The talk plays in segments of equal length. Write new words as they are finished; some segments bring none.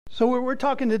So we're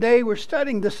talking today, we're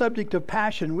studying the subject of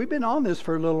passion. We've been on this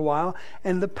for a little while,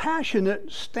 and the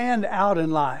passionate stand out in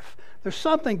life. There's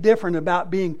something different about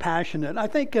being passionate. I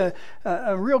think a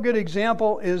real good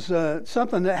example is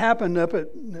something that happened up at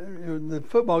the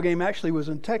football game. Actually was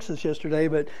in Texas yesterday,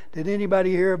 but did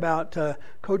anybody hear about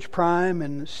Coach Prime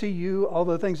and CU, all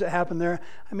the things that happened there?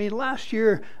 I mean, last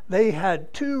year they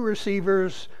had 2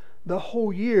 receivers the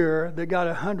whole year that got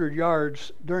 100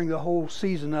 yards during the whole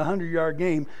season, a 100-yard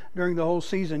game during the whole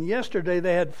season. Yesterday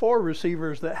they had 4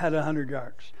 receivers that had 100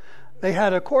 yards. They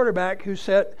had a quarterback who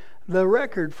set the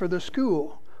record for the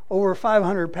school, over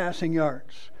 500 passing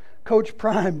yards. Coach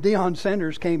Prime, Deion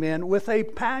Sanders, came in with a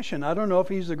passion. I don't know if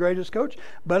he's the greatest coach,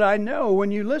 but I know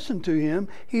when you listen to him,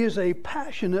 he is a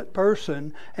passionate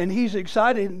person, and he's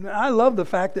excited. I love the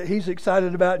fact that he's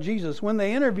excited about Jesus. When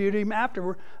they interviewed him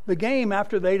after the game,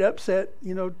 after they'd upset,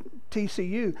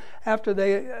 TCU, after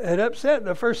they had upset,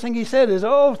 the first thing he said is,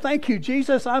 "Oh, thank you,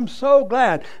 Jesus. I'm so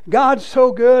glad. God's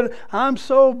so good. I'm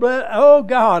so blessed. Oh,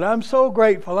 God, I'm so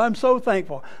grateful. I'm so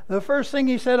thankful." The first thing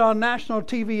he said on national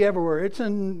TV everywhere, it's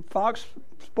in Fox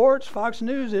Sports, Fox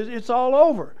News, it's all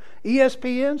over.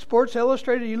 ESPN, Sports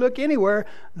Illustrated, you look anywhere,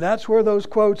 that's where those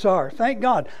quotes are. Thank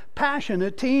God. Passion,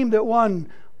 a team that won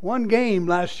one game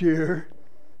last year,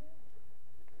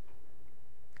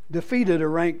 defeated a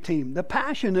ranked team. The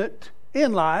passionate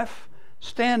in life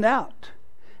stand out.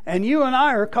 And you and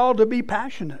I are called to be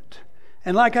passionate.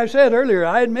 And like I said earlier,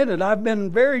 I admit it, I've been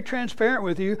very transparent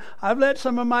with you. I've let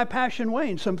some of my passion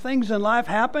wane. Some things in life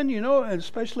happen,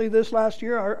 especially this last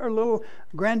year, our little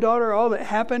granddaughter, all that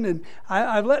happened, and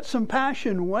I've let some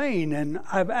passion wane, and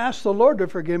I've asked the Lord to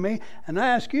forgive me, and I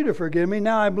ask you to forgive me.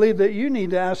 Now I believe that you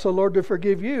need to ask the Lord to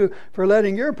forgive you for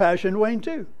letting your passion wane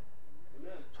too.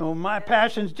 So my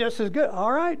passion's just as good.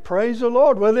 All right, praise the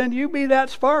Lord. Well, then you be that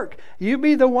spark. You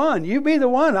be the one. You be the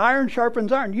one. Iron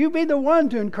sharpens iron. You be the one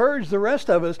to encourage the rest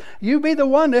of us. You be the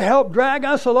one to help drag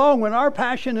us along when our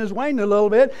passion is waned a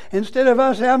little bit, instead of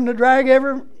us having to drag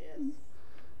every...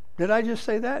 Did I just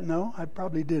say that? No, I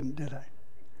probably didn't, did I?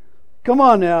 Come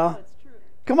on now.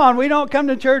 Come on, we don't come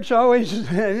to church always,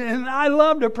 and I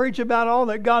love to preach about all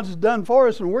that God's done for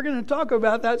us, and we're going to talk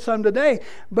about that some today,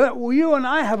 but you and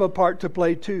I have a part to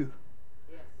play too.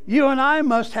 You and I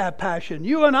must have passion.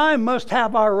 You and I must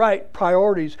have our right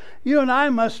priorities. You and I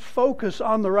must focus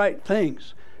on the right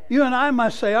things. You and I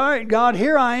must say, all right, God,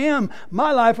 here I am.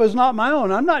 My life is not my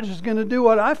own. I'm not just going to do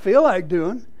what I feel like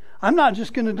doing. I'm not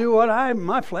just going to do what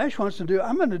my flesh wants to do.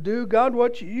 I'm going to do, God,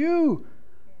 what you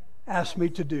asked me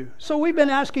to do. So we've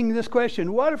been asking this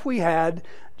question, what if we had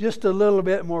just a little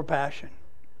bit more passion?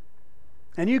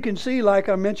 And you can see, like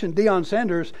I mentioned, Deion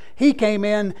Sanders, he came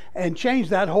in and changed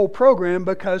that whole program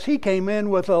because he came in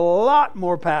with a lot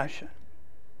more passion.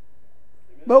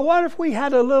 But what if we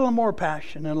had a little more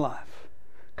passion in life?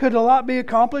 Could a lot be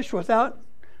accomplished with a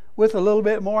little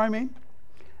bit more,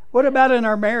 What about in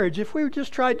our marriage? If we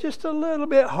just tried just a little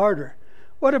bit harder?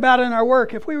 What about in our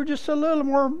work? If we were just a little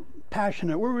more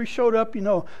passionate, where we showed up,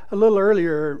 a little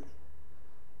earlier,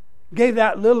 gave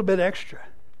that little bit extra.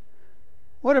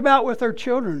 What about with our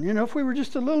children? If we were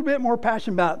just a little bit more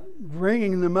passionate about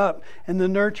bringing them up in the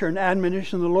nurture and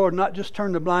admonition of the Lord, not just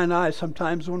turn a blind eye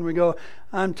sometimes when we go,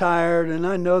 I'm tired and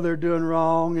I know they're doing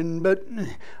wrong, but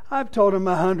I've told them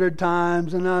 100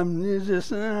 times and it's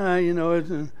just,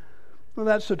 well,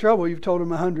 that's the trouble. You've told them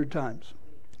 100 times.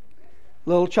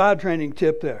 Little child training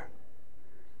tip there.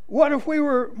 What if we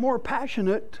were more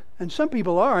passionate? And some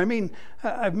people are.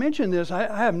 I've mentioned this.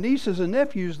 I have nieces and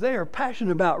nephews. They are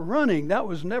passionate about running. That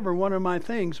was never one of my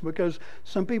things because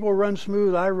some people run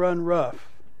smooth. I run rough.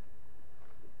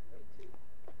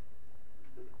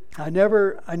 I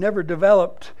never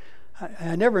developed.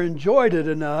 I never enjoyed it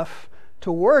enough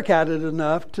to work at it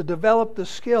enough to develop the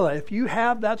skill. If you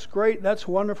have, that's great, that's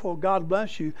wonderful, God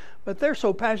bless you. But they're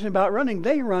so passionate about running,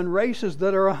 they run races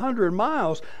that are 100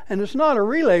 miles, and it's not a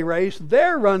relay race,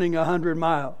 they're running 100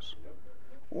 miles.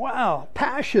 Wow,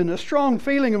 passion, a strong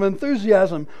feeling of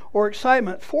enthusiasm or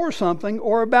excitement for something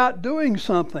or about doing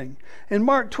something. In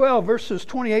Mark 12, verses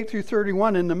 28 through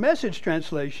 31, in the Message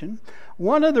translation,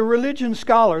 one of the religion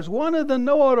scholars, one of the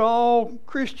know-it-all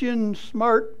Christian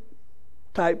smart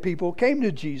type people came to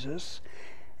Jesus,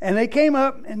 and they came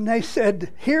up and they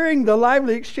said, hearing the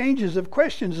lively exchanges of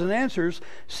questions and answers,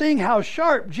 seeing how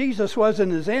sharp Jesus was in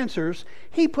his answers,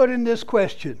 he put in this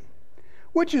question,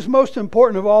 which is most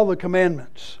important of all the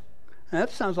commandments? Now,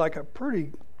 that sounds like a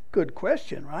pretty good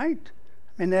question, right?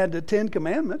 They had the 10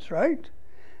 commandments, right?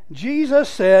 Jesus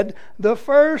said, the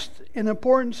first in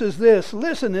importance is this,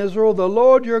 listen, Israel, the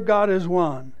Lord your God is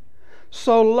one.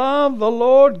 So love the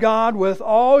Lord God with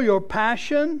all your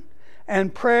passion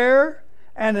and prayer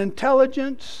and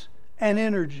intelligence and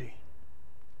energy.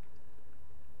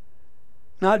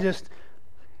 Not just,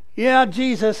 yeah,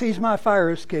 Jesus, He's my fire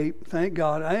escape. Thank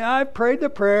God. I prayed the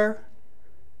prayer.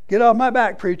 Get off my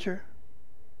back, preacher.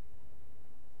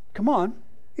 Come on.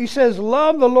 He says,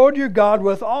 love the Lord your God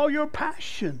with all your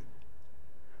passion.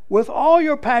 With all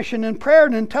your passion and prayer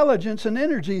and intelligence and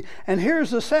energy. And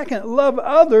here's the second, love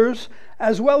others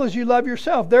as well as you love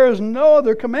yourself. There is no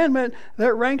other commandment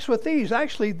that ranks with these.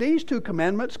 Actually, these two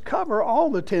commandments cover all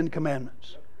the 10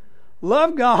 commandments.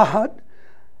 Love God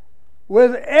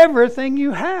with everything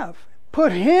you have.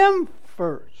 Put Him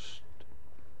first.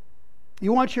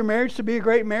 You want your marriage to be a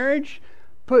great marriage?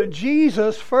 Put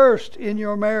Jesus first in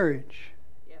your marriage.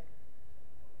 Yep.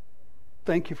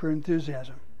 Thank you for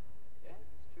enthusiasm.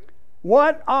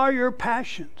 What are your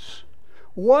passions?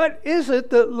 What is it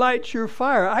that lights your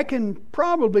fire? I can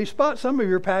probably spot some of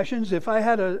your passions if I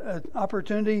had an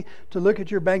opportunity to look at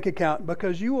your bank account,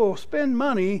 because you will spend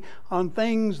money on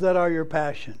things that are your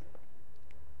passion.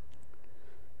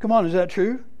 Come on, is that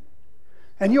true?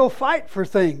 And you'll fight for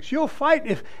things. You'll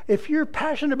fight if you're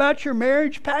passionate about your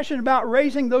marriage, passionate about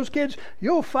raising those kids,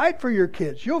 you'll fight for your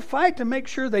kids. You'll fight to make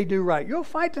sure they do right. You'll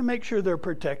fight to make sure they're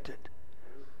protected.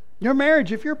 Your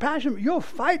marriage, if you're passionate, you'll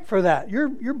fight for that. Your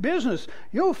business,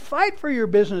 you'll fight for your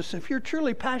business if you're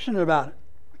truly passionate about it.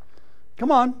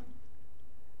 Come on.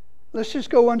 Let's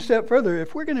just go one step further.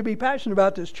 If we're going to be passionate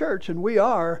about this church, and we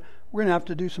are, we're going to have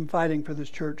to do some fighting for this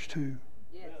church too.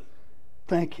 Yes.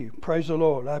 Thank you. Praise the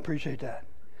Lord. I appreciate that.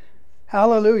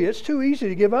 Hallelujah. It's too easy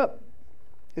to give up.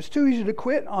 It's too easy to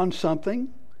quit on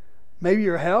something. Maybe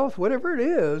your health, whatever it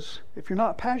is, if you're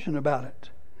not passionate about it.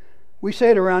 We say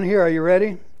it around here. Are you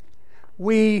ready?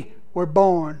 We were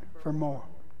born for more.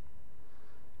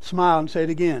 Smile and say it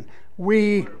again.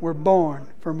 We were born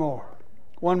for more.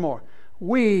 One more.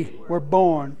 We were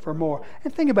born for more.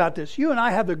 And think about this. You and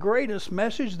I have the greatest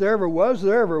message there ever was,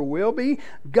 there ever will be.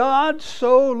 God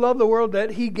so loved the world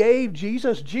that He gave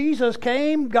Jesus. Jesus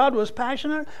came. God was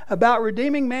passionate about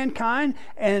redeeming mankind.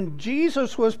 And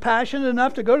Jesus was passionate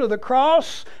enough to go to the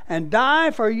cross and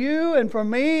die for you and for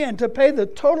me and to pay the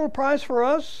total price for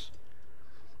us.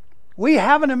 We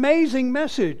have an amazing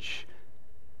message.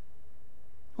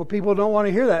 Well, people don't want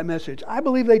to hear that message. I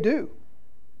believe they do.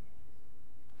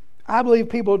 I believe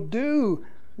people do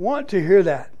want to hear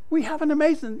that. We have an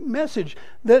amazing message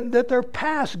that their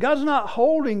past, God's not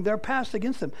holding their past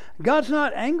against them. God's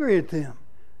not angry at them.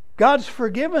 God's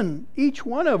forgiven each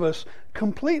one of us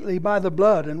completely by the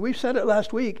blood. And we said it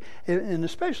last week, and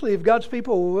especially if God's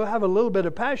people will have a little bit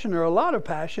of passion or a lot of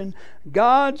passion,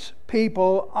 God's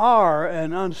people are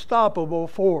an unstoppable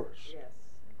force. Yes.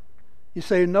 You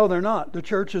say, no, they're not. The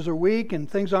churches are weak and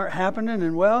things aren't happening.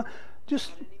 And well,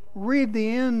 just read the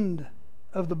end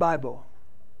of the Bible.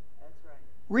 That's right.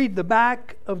 Read the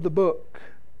back of the book.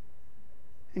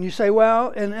 And you say, well,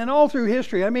 and all through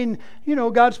history, I mean, you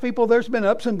know, God's people, there's been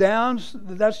ups and downs.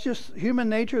 That's just human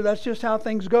nature. That's just how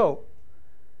things go.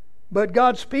 But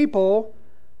God's people,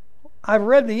 I've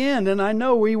read the end and I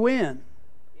know we win.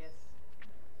 Yes.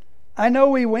 I know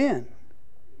we win.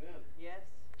 Yes.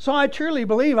 So I truly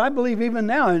believe, I believe even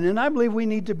now, and I believe we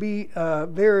need to be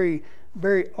very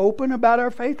open about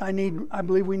our faith. I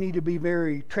believe we need to be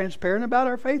very transparent about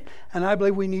our faith, and I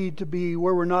believe we need to be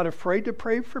where we're not afraid to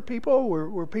pray for people,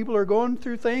 where people are going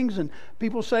through things, and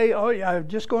people say, "Oh, yeah, I'm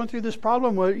just going through this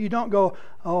problem." Well, you don't go,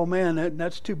 "Oh man,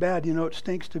 that's too bad. You know, it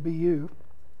stinks to be you."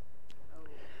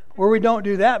 Where we don't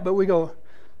do that, but we go,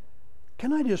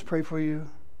 "Can I just pray for you?"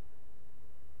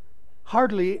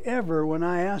 Hardly ever when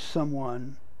I ask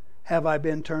someone, have I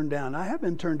been turned down. I have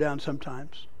been turned down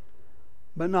sometimes,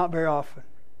 but not very often.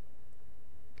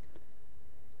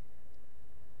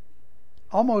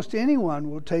 Almost anyone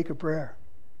will take a prayer.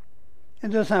 It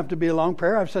doesn't have to be a long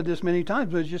prayer. I've said this many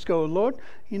times, but just go, Lord,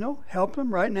 you know, help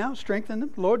them right now, strengthen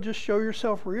them. Lord, just show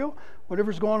yourself real,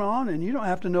 whatever's going on, and you don't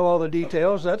have to know all the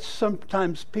details. That's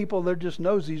sometimes people, they're just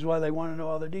nosies why they want to know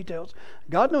all the details.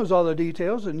 God knows all the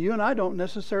details, and you and I don't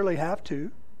necessarily have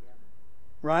to.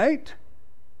 Right?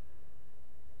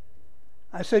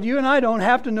 I said, you and I don't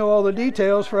have to know all the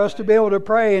details for us to be able to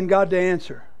pray and God to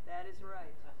answer. That is right.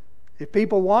 If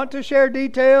people want to share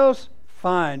details,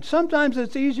 fine. Sometimes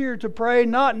it's easier to pray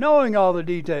not knowing all the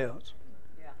details.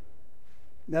 Yeah.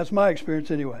 That's my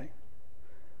experience anyway.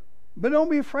 But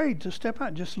don't be afraid to step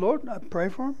out. Just, Lord, I pray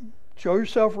for them. Show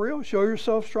yourself real. Show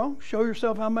yourself strong. Show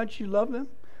yourself how much you love them.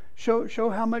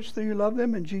 Show how much that you love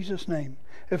them in Jesus' name.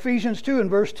 Ephesians 2 and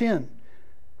verse 10.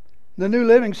 The New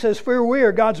Living says, for we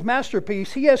are God's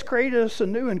masterpiece. He has created us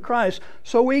anew in Christ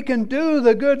so we can do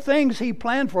the good things He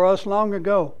planned for us long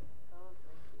ago.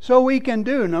 So we can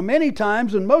do. Now, many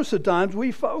times, and most of the times,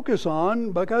 we focus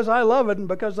on, because I love it and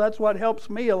because that's what helps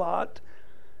me a lot,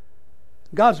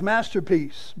 God's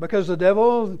masterpiece. Because the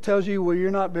devil tells you, well,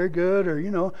 you're not very good, or,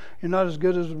 you're not as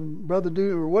good as brother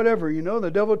do, or whatever.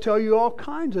 The devil will tell you all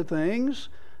kinds of things,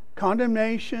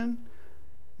 condemnation,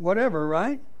 whatever,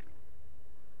 right?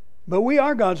 But we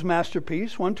are God's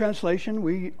masterpiece. One translation,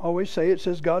 we always say, it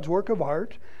says God's work of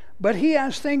art. But He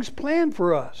has things planned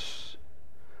for us.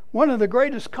 One of the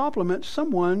greatest compliments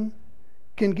someone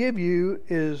can give you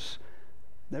is,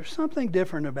 there's something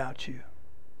different about you.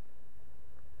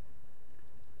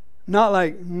 Not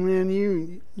like,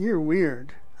 man, you're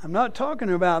weird. I'm not talking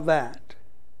about that.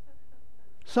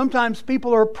 Sometimes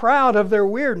people are proud of their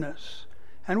weirdness.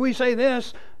 And we say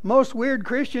this, most weird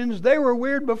Christians, they were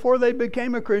weird before they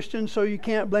became a Christian, so you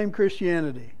can't blame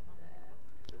Christianity.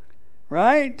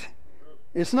 Right?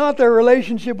 It's not their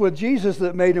relationship with Jesus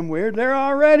that made them weird. They're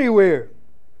already weird.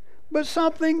 But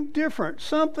something different,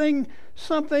 something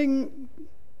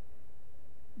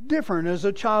different as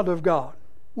a child of God.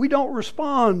 We don't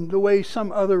respond the way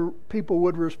some other people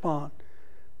would respond.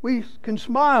 We can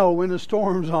smile when the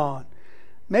storm's on.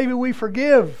 Maybe we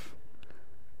forgive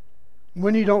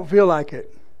when you don't feel like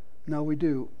it. No, we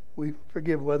do. We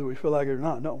forgive whether we feel like it or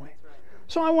not, don't we?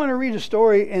 So I want to read a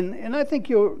story, and I think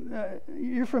you're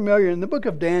familiar in the book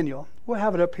of Daniel. We'll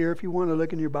have it up here if you want to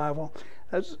look in your Bible.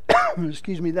 That's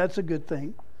that's a good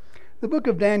thing. The book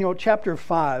of Daniel, chapter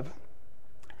 5.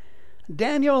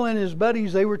 Daniel and his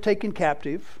buddies, they were taken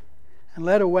captive and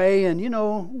led away. And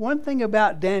one thing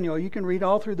about Daniel, you can read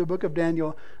all through the book of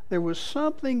Daniel, there was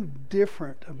something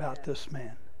different about this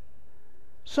man.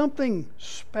 Something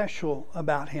special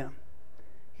about him.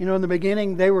 In the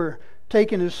beginning, they were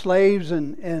taken as slaves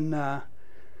and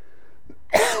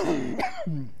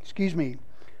excuse me,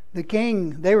 the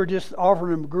king, they were just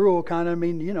offering him gruel, kind of.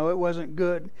 It wasn't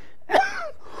good.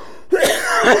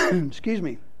 Excuse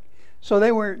me. So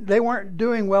they weren't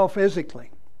doing well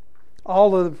physically,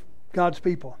 all of God's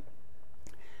people.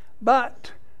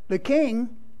 But the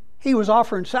king, he was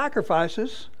offering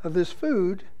sacrifices of this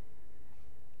food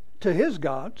to his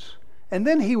gods. And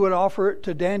then he would offer it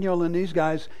to Daniel and these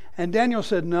guys. And Daniel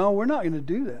said, no, we're not going to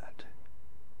do that.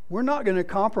 We're not going to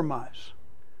compromise.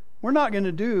 We're not going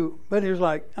to do. But he was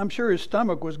like, I'm sure his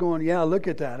stomach was going, yeah, look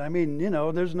at that.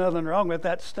 There's nothing wrong with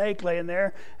that steak laying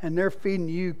there. And they're feeding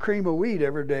you cream of wheat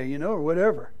every day, or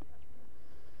whatever.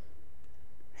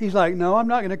 He's like, no, I'm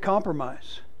not going to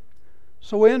compromise.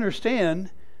 So we understand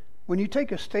when you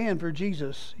take a stand for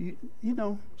Jesus,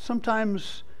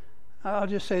 sometimes, I'll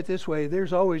just say it this way,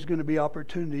 there's always going to be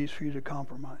opportunities for you to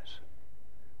compromise.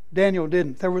 Daniel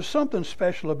didn't. There was something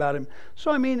special about him.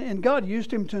 So, and God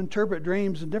used him to interpret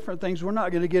dreams and different things. We're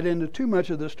not going to get into too much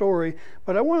of the story,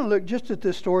 but I want to look just at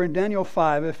this story in Daniel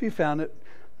 5, if you found it,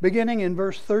 beginning in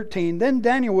verse 13. Then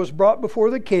Daniel was brought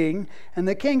before the king, and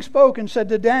the king spoke and said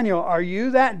to Daniel, are you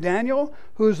that Daniel,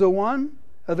 who's the one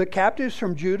of the captives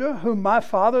from Judah, whom my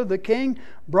father, the king,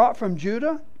 brought from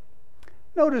Judah?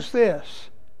 Notice this.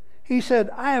 He said,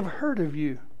 I have heard of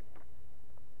you.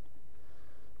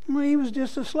 Well, he was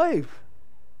just a slave.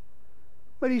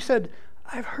 But he said,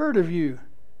 I've heard of you.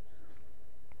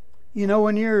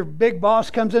 When your big boss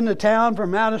comes into town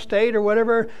from out of state or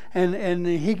whatever, and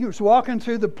he was walking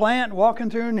through the plant,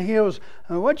 and he goes,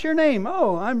 what's your name?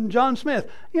 Oh, I'm John Smith.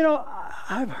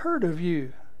 I've heard of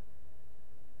you.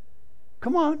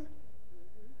 Come on.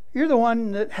 You're the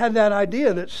one that had that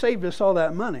idea that saved us all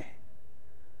that money.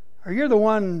 Or you're the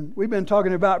one we've been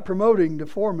talking about promoting to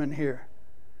foreman here.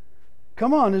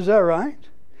 Come on, is that right?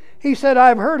 He said,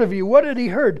 I've heard of you. What had he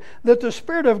heard? That the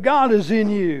Spirit of God is in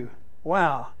you.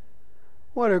 Wow.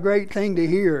 What a great thing to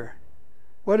hear.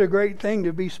 What a great thing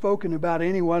to be spoken about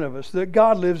any one of us. That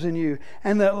God lives in you.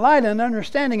 And that light and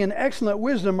understanding and excellent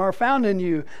wisdom are found in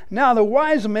you. Now the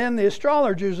wise men, the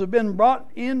astrologers, have been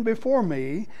brought in before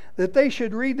me, that they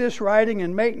should read this writing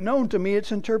and make known to me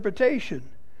its interpretation.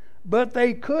 But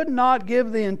they could not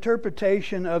give the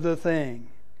interpretation of the thing.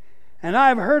 And I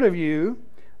have heard of you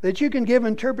that you can give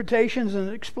interpretations and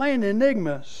explain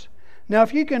enigmas. Now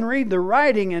if you can read the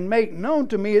writing and make known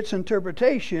to me its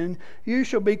interpretation, you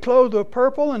shall be clothed with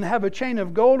purple and have a chain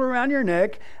of gold around your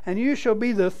neck, and you shall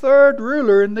be the third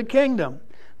ruler in the kingdom.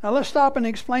 Now let's stop and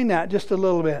explain that just a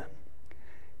little bit.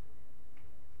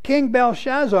 King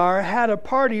Belshazzar had a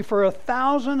party for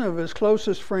 1,000 of his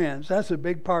closest friends. That's a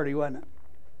big party, wasn't it?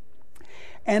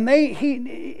 And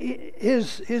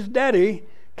his daddy,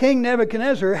 King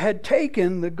Nebuchadnezzar, had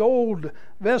taken the gold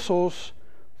vessels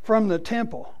from the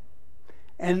temple.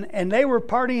 And they were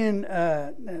partying,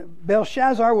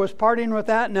 Belshazzar was partying with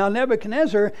that. Now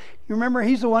Nebuchadnezzar, you remember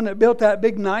he's the one that built that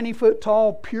big 90-foot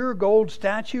tall pure gold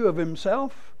statue of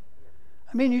himself?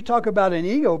 I mean, you talk about an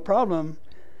ego problem.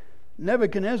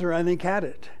 Nebuchadnezzar, I think, had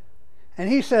it. And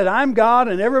he said, I'm God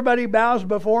and everybody bows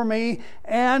before me.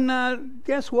 And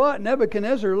guess what?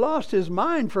 Nebuchadnezzar lost his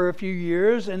mind for a few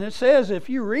years. And it says, if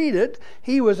you read it,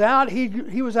 he was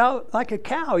out like a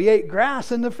cow. He ate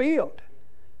grass in the field.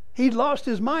 He'd lost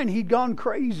his mind. He'd gone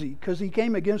crazy because he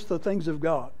came against the things of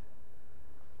God.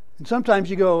 And sometimes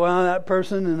you go, well, that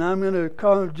person, and I'm going to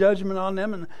call judgment on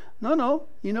them. And no,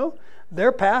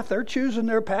 their path, they're choosing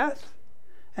their path.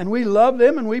 And we love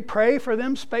them and we pray for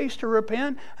them space to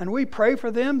repent. And we pray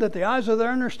for them that the eyes of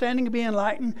their understanding be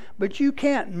enlightened. But you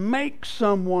can't make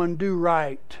someone do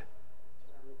right.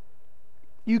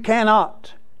 You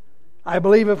cannot. I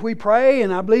believe if we pray,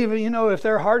 and I believe, if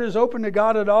their heart is open to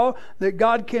God at all, that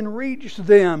God can reach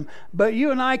them. But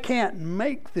you and I can't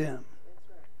make them.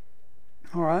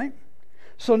 All right?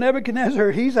 So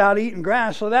Nebuchadnezzar, he's out eating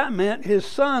grass. So that meant his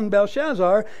son,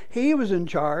 Belshazzar, he was in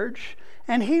charge.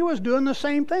 And he was doing the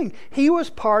same thing. He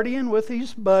was partying with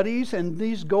these buddies and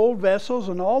these gold vessels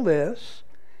and all this.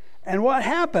 And what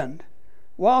happened?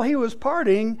 While he was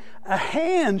partying, a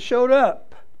hand showed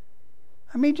up.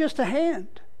 I mean, just a hand.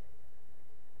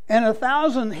 And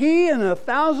he and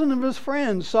 1,000 of his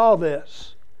friends saw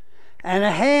this. And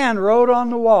a hand wrote on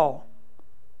the wall.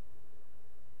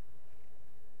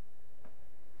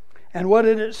 And what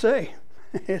did it say?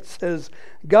 It says,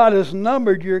 God has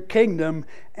numbered your kingdom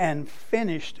and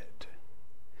finished it.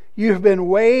 You've been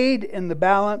weighed in the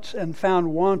balance and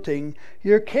found wanting.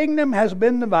 Your kingdom has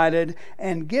been divided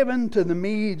and given to the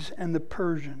Medes and the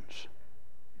Persians.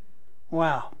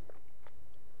 Wow.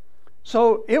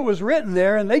 So it was written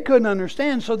there and they couldn't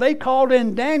understand. So they called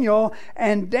in Daniel,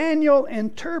 and Daniel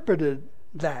interpreted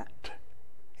that.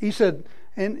 He said,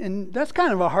 and that's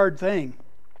kind of a hard thing.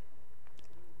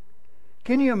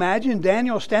 Can you imagine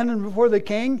Daniel standing before the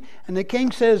king, and the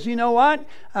king says, you know what?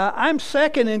 I'm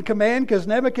second in command because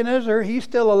Nebuchadnezzar, he's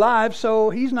still alive, so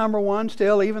he's number one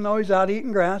still, even though he's out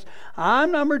eating grass.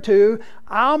 I'm number two.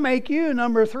 I'll make you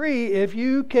number three if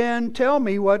you can tell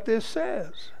me what this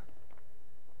says.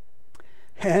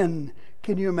 And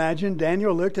can you imagine?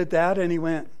 Daniel looked at that and he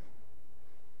went,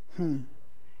 And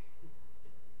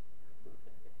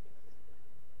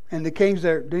the king's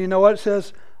there. Do you know what it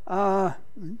says?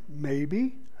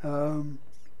 Maybe.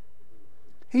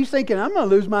 He's thinking, I'm going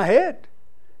to lose my head.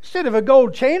 Instead of a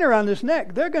gold chain around his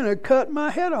neck, they're going to cut my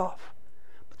head off.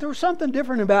 But there was something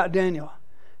different about Daniel.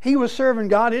 He was serving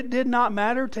God. It did not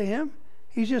matter to him.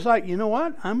 He's just like, you know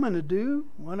what? I'm going to do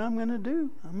what I'm going to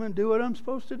do. I'm going to do what I'm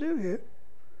supposed to do here.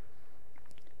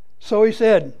 So he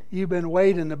said, you've been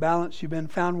weighed in the balance. You've been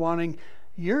found wanting.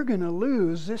 You're going to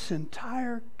lose this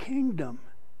entire kingdom.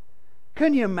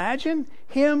 Couldn't you imagine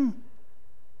him,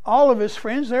 all of his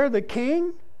friends there, the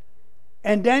king?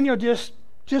 And Daniel just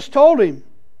told him,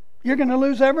 you're going to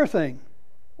lose everything.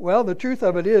 Well, the truth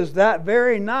of it is, that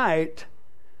very night,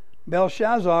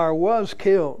 Belshazzar was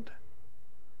killed.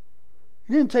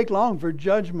 It didn't take long for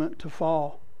judgment to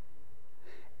fall.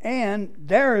 And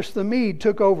Darius the Mede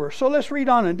took over. So let's read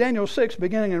on in Daniel 6,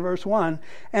 beginning in verse 1.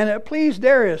 And it pleased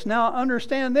Darius. Now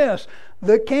understand this.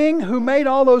 The king who made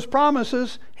all those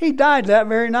promises, he died that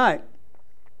very night.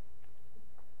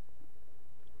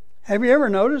 Have you ever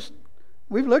noticed?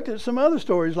 We've looked at some other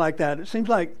stories like that. It seems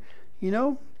like,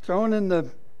 thrown in the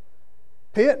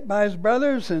pit by his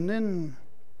brothers and then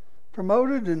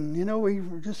promoted. And, we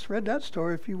just read that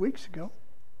story a few weeks ago.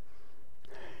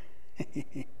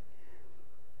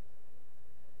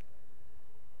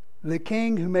 The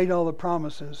king who made all the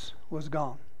promises was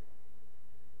gone.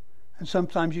 And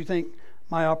sometimes you think,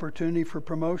 my opportunity for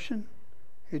promotion,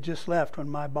 it just left when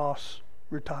my boss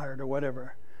retired or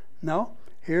whatever. No,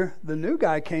 here the new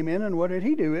guy came in, and what did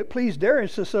he do? It pleased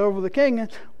Darius to set over the king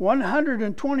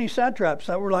 120 satraps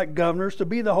that were like governors to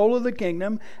be the whole of the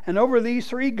kingdom. And over these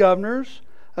 3 governors,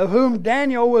 of whom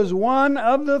Daniel was one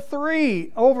of the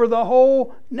 3 over the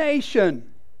whole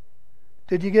nation.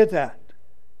 Did you get that?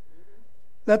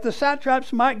 That the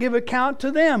satraps might give account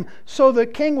to them, so the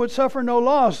king would suffer no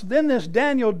loss. Then this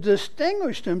Daniel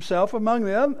distinguished himself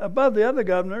above the other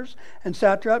governors and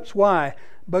satraps. Why?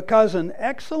 Because an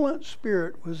excellent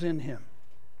spirit was in him.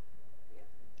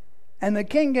 And the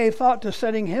king gave thought to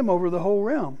setting him over the whole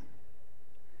realm.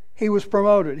 He was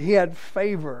promoted. He had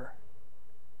favor.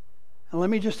 And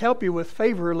let me just help you with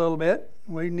favor a little bit.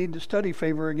 We need to study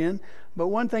favor again. But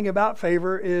one thing about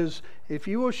favor is, if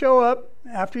you will show up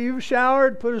after you've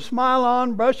showered, put a smile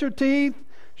on, brush your teeth,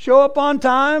 show up on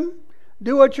time,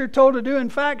 Do what you're told to do. In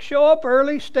fact, show up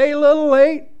early, stay a little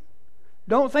late.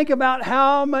 Don't think about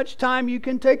how much time you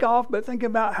can take off, but think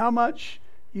about how much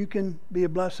you can be a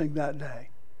blessing that day.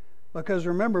 Because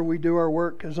remember, we do our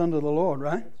work as unto the Lord,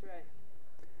 right? That's right.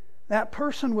 That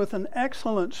person with an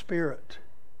excellent spirit.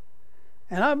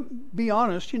 And I'll be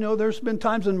honest, there's been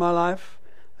times in my life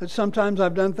that sometimes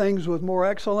I've done things with more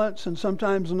excellence and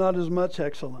sometimes not as much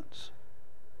excellence.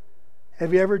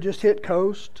 Have you ever just hit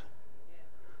coast?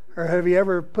 Or have you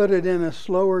ever put it in a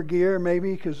slower gear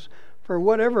maybe? Because for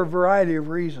whatever variety of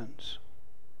reasons.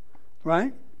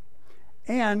 Right?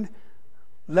 And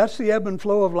that's the ebb and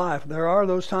flow of life. There are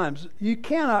those times. You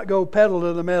cannot go pedal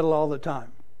to the metal all the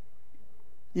time.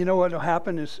 You know what will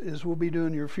happen is we'll be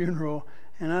doing your funeral,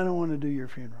 and I don't want to do your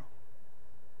funeral.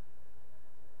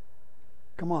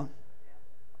 Come on.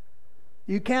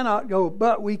 You cannot go,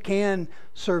 but we can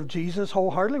serve Jesus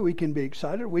wholeheartedly. We can be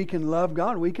excited. We can love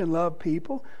God. We can love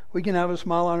people. We can have a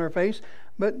smile on our face.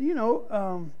 But,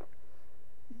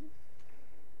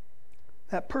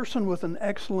 that person with an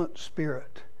excellent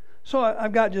spirit. So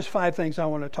I've got just 5 things I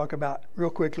want to talk about real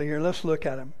quickly here. Let's look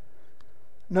at them.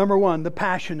 Number 1, the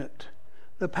passionate.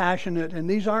 The passionate. And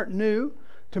these aren't new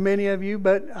to many of you,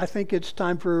 but I think it's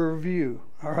time for a review.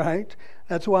 All right?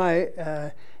 That's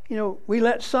why, we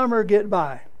let summer get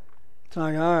by. It's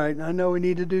like, all right, I know we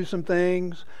need to do some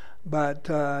things,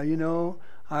 but, all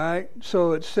right.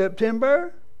 So it's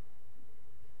September.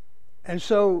 And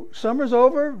so summer's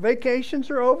over. Vacations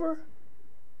are over.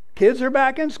 Kids are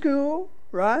back in school.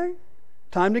 Right?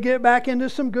 Time to get back into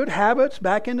some good habits,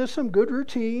 back into some good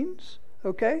routines.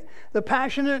 Okay? The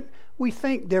passionate, we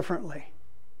think differently.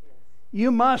 You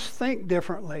must think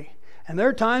differently. And there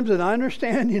are times that I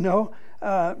understand,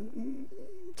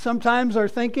 sometimes our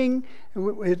thinking,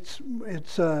 it's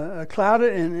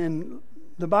clouded, and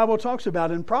the Bible talks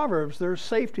about in Proverbs, there's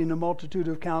safety in a multitude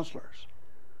of counselors.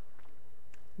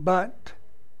 But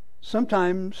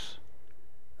sometimes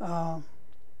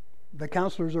the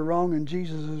counselors are wrong and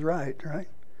Jesus is right?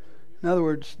 In other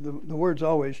words, the word's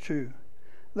always true.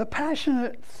 The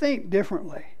passionate think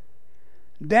differently.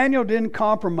 Daniel didn't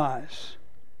compromise.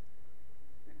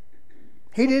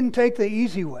 He didn't take the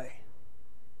easy way.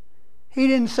 He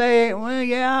didn't say, well,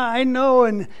 yeah, I know,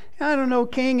 and I don't know,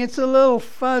 King, it's a little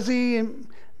fuzzy, and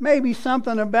maybe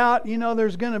something about,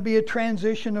 there's going to be a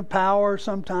transition of power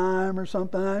sometime or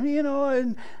something,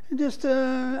 and just,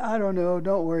 I don't know,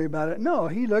 don't worry about it. No,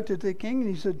 he looked at the king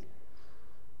and he said,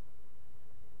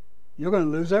 you're going to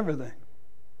lose everything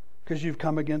because you've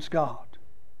come against God.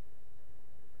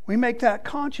 We make that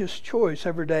conscious choice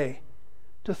every day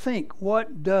to think,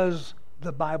 what does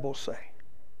the Bible say?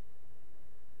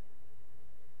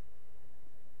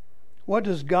 What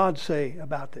does God say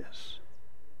about this?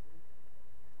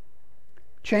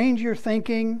 Change your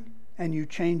thinking and you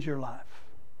change your life.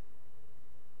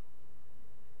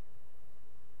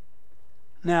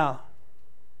 Now,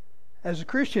 as a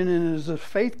Christian and as a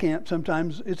faith camp,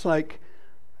 sometimes it's like,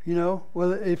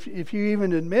 well, if you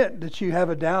even admit that you have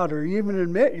a doubt or you even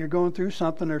admit you're going through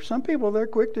something, or some people, they're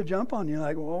quick to jump on you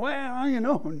like, well,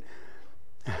 And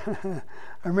I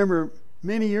remember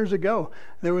many years ago,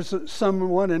 there was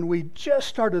someone, and we just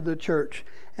started the church,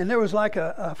 and there was like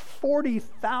a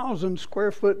 40,000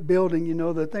 square foot building,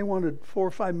 that they wanted $4 or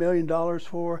 $5 million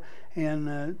for,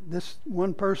 and this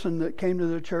one person that came to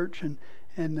the church, and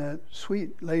the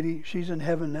sweet lady, she's in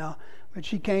heaven now, but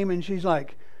she came and she's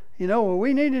like, well,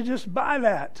 we need to just buy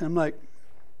that. I'm like,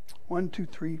 1, 2,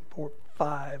 3, 4,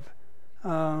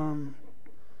 5.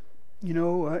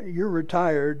 You're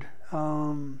retired.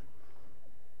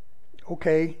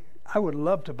 Okay, I would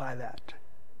love to buy that.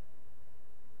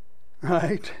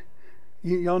 Right?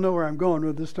 Y'all know where I'm going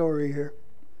with the story here.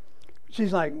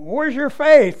 She's like, where's your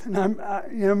faith? And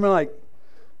I'm like,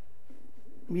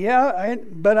 yeah,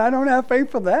 but I don't have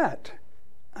faith for that.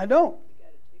 I don't.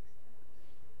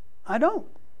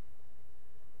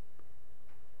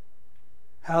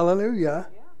 Hallelujah.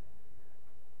 Yeah.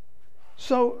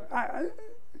 So,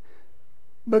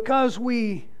 because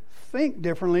we think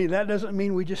differently, that doesn't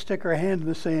mean we just stick our hand in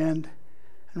the sand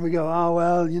and we go, oh,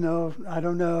 well, I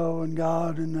don't know, and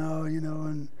God, and no,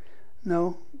 and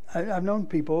no. I've known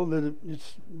people that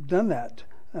it's done that.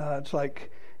 It's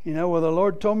like, well, the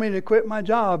Lord told me to quit my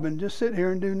job and just sit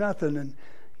here and do nothing, and,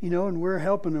 and we're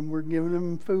helping them, we're giving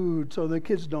them food so the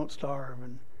kids don't starve.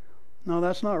 And no,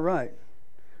 that's not right.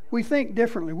 We think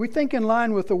differently. We think in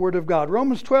line with the Word of God.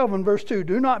 Romans 12 and verse 2,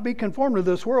 do not be conformed to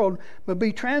this world, but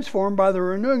be transformed by the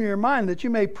renewing of your mind, that you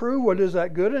may prove what is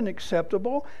that good and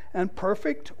acceptable and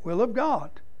perfect will of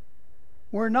God.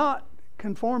 We're not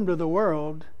conformed to the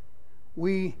world.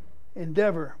 We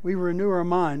endeavor. We renew our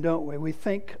mind, don't we? We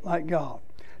think like God.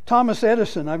 Thomas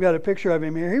Edison, I've got a picture of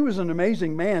him here. He was an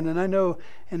amazing man, and I know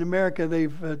in America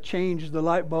they've changed the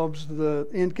light bulbs, the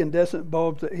incandescent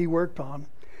bulbs that he worked on.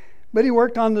 But he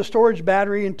worked on the storage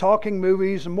battery and talking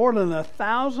movies and more than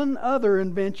 1,000 other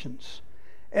inventions.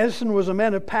 Edison was a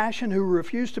man of passion who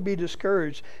refused to be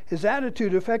discouraged. His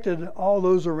attitude affected all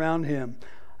those around him.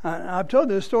 I've told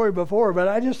this story before, but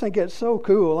I just think it's so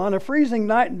cool. On a freezing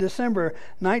night in December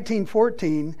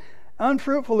 1914,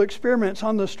 unfruitful experiments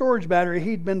on the storage battery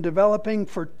he'd been developing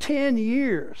for 10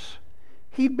 years.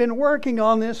 He'd been working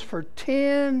on this for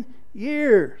 10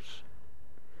 years.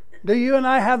 Do you and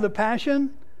I have the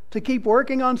passion to keep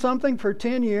working on something for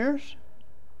 10 years?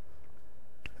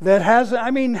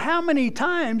 How many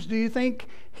times do you think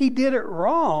he did it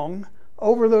wrong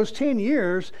over those 10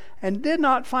 years and did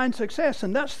not find success?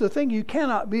 And that's the thing, you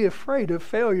cannot be afraid of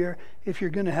failure if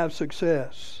you're going to have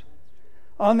success.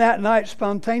 On that night,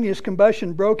 spontaneous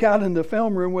combustion broke out in the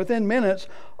film room. Within minutes,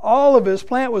 all of his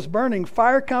plant was burning.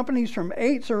 Fire companies from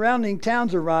 8 surrounding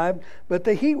towns arrived, but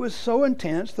the heat was so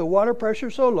intense, the water pressure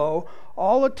so low,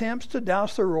 all attempts to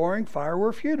douse the roaring fire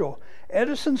were futile.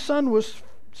 Edison's son was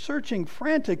searching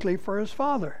frantically for his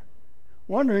father,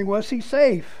 wondering, was he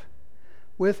safe?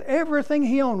 With everything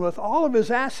he owned, with all of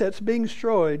his assets being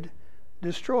destroyed,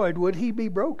 would he be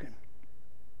broken?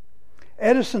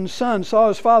 Edison's son saw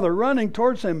his father running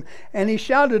towards him, and he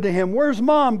shouted to him, "Where's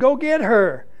Mom? Go get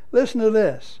her." Listen to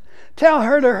this. "Tell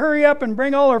her to hurry up and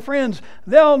bring all her friends.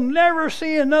 They'll never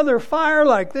see another fire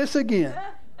like this again."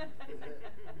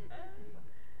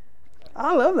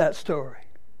 I love that story.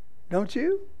 Don't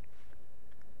you?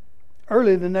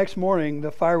 Early the next morning,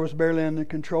 the fire was barely under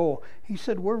control. He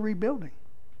said, "We're rebuilding."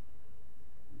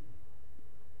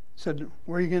 Said,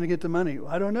 "Where are you going to get the money?"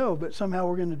 "I don't know, but somehow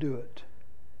we're going to do it."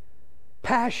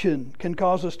 Passion can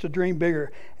cause us to dream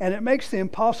bigger, and it makes the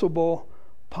impossible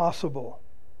possible.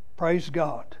 Praise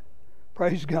God.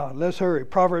 Praise God. Let's hurry.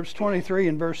 Proverbs 23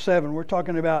 and verse 7. We're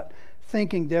talking about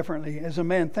thinking differently. As a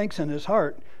man thinks in his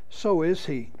heart, so is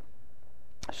he.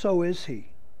 So is he.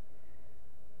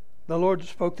 The Lord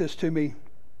spoke this to me,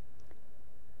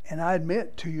 and I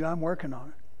admit to you, I'm working on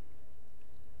it.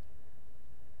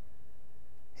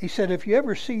 He said, if you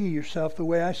ever see yourself the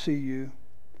way I see you,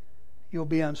 you'll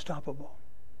be unstoppable.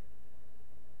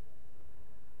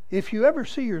 If you ever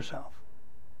see yourself,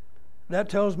 that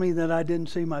tells me that I didn't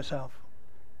see myself.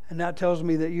 And that tells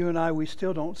me that you and I, we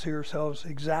still don't see ourselves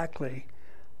exactly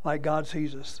like God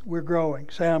sees us. We're growing.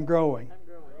 Say, I'm growing.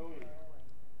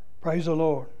 Praise the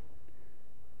Lord.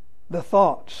 The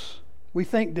thoughts. We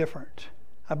think different.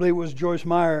 I believe it was Joyce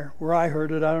Meyer where I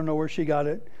heard it. I don't know where she got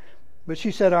it. But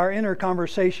she said our inner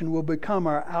conversation will become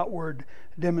our outward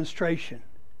demonstration.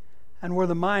 And where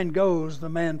the mind goes, the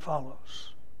man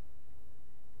follows.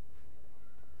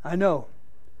 I know.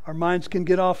 Our minds can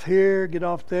get off here, get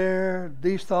off there.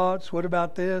 These thoughts, what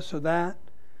about this or that?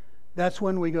 That's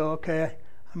when we go, okay,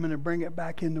 I'm going to bring it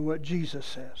back into what Jesus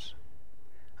says.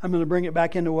 I'm going to bring it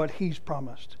back into what He's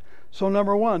promised. So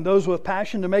number one, those with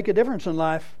passion to make a difference in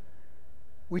life,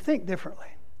 we think differently.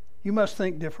 You must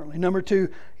think differently. Number two,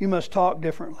 you must talk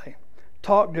differently.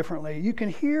 Talk differently. You can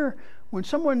hear when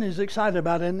someone is excited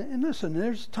about it. And listen,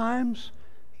 there's times,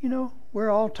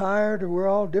 we're all tired or we're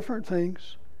all different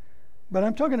things. But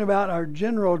I'm talking about our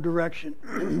general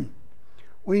direction.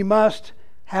 We must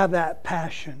have that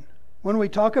passion. When we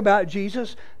talk about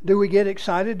Jesus, do we get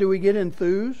excited? Do we get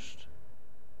enthused?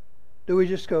 Do we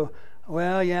just go,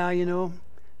 well, yeah,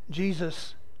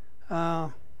 Jesus,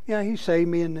 He saved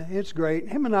me and it's great.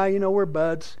 Him and I, we're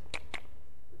buds.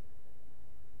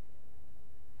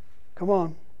 Come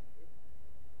on.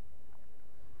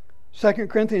 2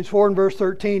 Corinthians 4 and verse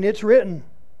 13, it's written.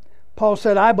 Paul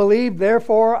said, I believe,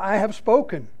 therefore I have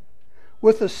spoken.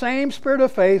 With the same spirit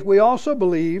of faith, we also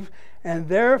believe, and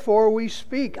therefore we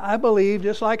speak. I believe,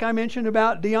 just like I mentioned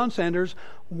about Deion Sanders,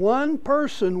 one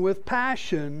person with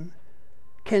passion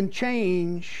can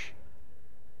change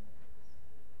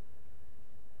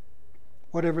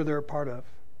whatever they're a part of.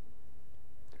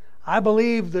 I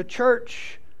believe the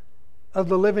church of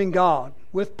the living God,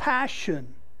 with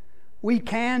passion, we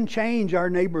can change our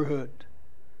neighborhood.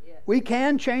 We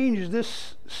can change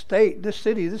this state, this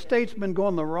city. This state's been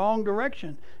going the wrong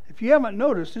direction. If you haven't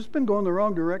noticed, it's been going the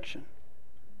wrong direction.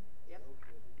 Yep.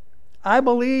 I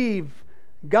believe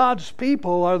God's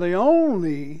people are the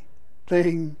only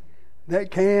thing that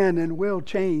can and will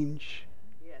change.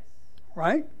 Yes.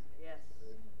 Right? Yes.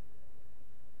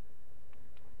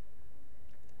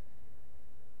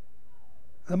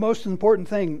 The most important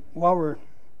thing the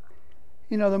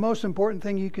most important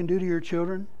thing you can do to your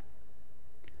children,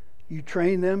 You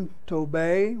train them to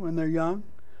obey when they're young.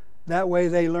 That way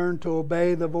they learn to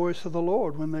obey the voice of the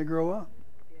Lord when they grow up.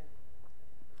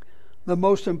 The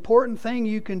most important thing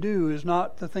you can do is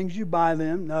not the things you buy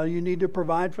them. Now, you need to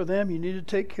provide for them. You need to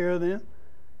take care of them.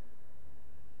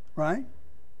 Right?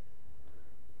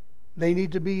 They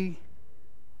need to be,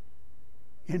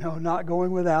 not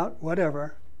going without,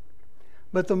 whatever.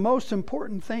 But the most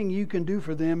important thing you can do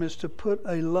for them is to put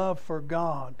a love for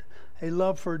God, a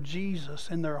love for Jesus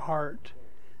in their heart.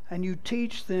 And you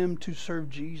teach them to serve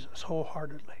Jesus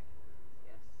wholeheartedly.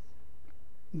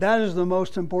 That is the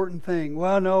most important thing.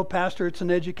 Well, no, Pastor, it's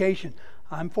an education.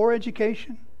 I'm for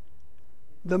education.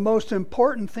 The most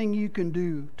important thing you can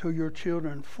do to your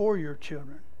children, for your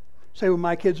children. Say, well,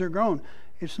 my kids are grown.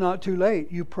 It's not too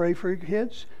late. You pray for your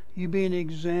kids. You be an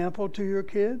example to your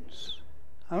kids.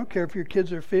 I don't care if your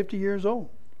kids are 50 years old.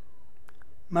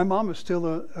 My mom is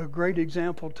still a great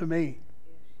example to me.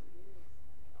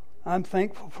 I'm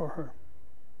thankful for her.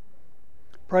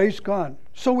 Praise God.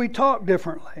 So we talk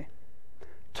differently.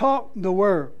 Talk the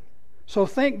Word. So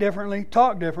think differently,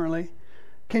 talk differently.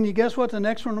 Can you guess what the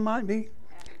next one might be?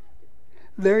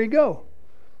 There you go.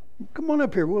 Come on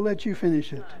up here. We'll let you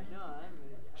finish it.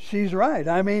 She's right.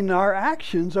 I mean, our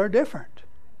actions are different.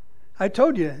 I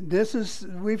told you,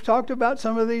 we've talked about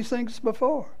some of these things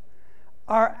before.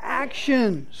 Our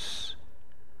actions.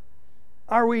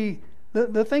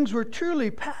 The things we're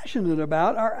truly passionate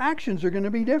about, our actions are going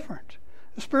to be different.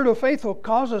 The Spirit of faith will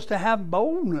cause us to have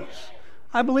boldness.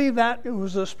 I believe that it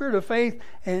was a spirit of faith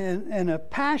and a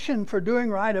passion for doing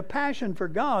right, a passion for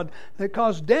God that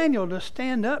caused Daniel to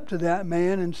stand up to that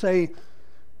man and say,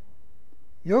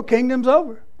 your kingdom's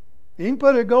over. You can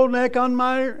put a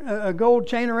gold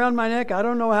chain around my neck. I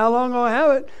don't know how long I'll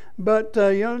have it, but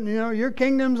your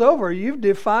kingdom's over. You've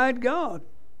defied God.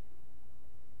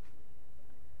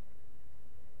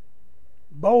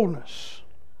 Boldness.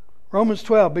 Romans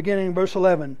 12, beginning in verse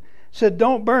 11. Said,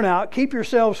 don't burn out. Keep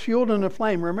yourselves fueled in the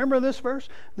flame. Remember this verse?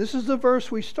 This is the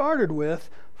verse we started with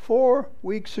 4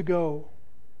 weeks ago.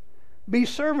 Be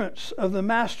servants of the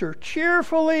Master,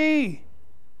 cheerfully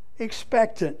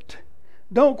expectant.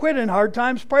 Don't quit in hard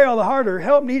times. Pray all the harder.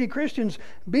 Help needy Christians.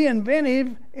 Be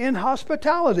inventive in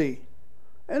hospitality.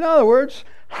 In other words,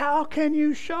 how can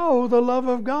you show the love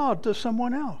of God to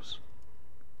someone else?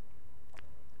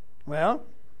 Well,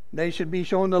 they should be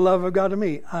showing the love of God to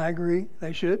me. I agree,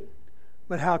 they should.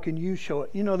 But how can you show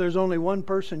it? There's only one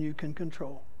person you can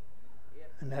control,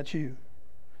 and that's you.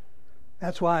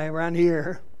 That's why around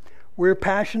here, we're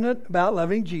passionate about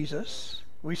loving Jesus.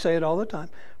 We say it all the time.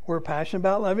 We're passionate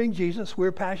about loving Jesus.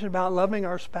 We're passionate about loving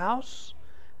our spouse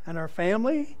and our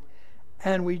family,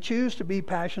 and we choose to be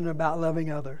passionate about loving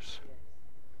others.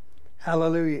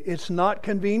 Hallelujah. It's not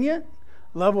convenient.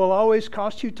 Love will always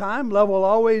cost you time. Love will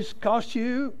always cost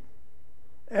you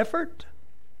effort.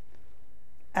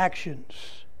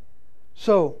 Actions.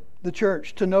 So, the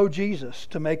church, to know Jesus,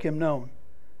 to make Him known.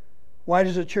 Why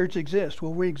does the church exist?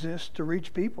 Well, we exist to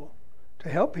reach people, to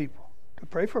help people, to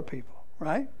pray for people,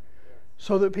 right?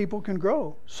 So that people can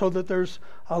grow, so that there's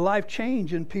a life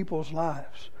change in people's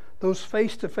lives. Those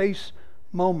face-to-face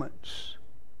moments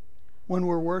when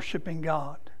we're worshiping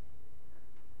God.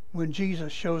 When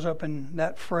Jesus shows up in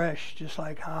that fresh, just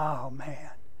like, oh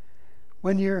man.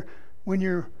 When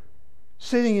you're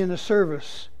sitting in a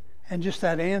service and just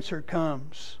that answer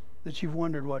comes that you've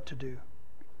wondered what to do.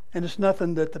 And it's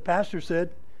nothing that the pastor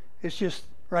said. It's just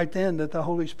right then that the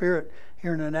Holy Spirit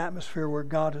here in an atmosphere where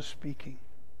God is speaking.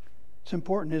 It's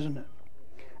important, isn't it?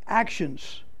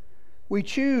 Actions. We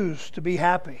choose to be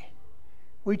happy.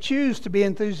 We choose to be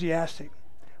enthusiastic.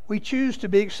 We choose to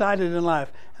be excited in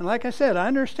life. And like I said, I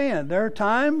understand there are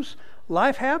times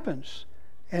life happens.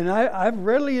 And I've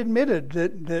readily admitted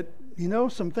that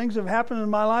some things have happened in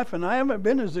my life and I haven't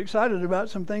been as excited about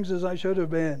some things as I should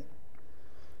have been.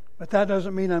 But that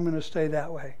doesn't mean I'm going to stay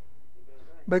that way.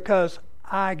 Because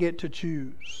I get to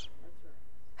choose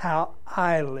how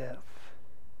I live.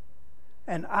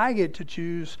 And I get to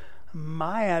choose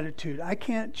my attitude. I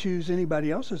can't choose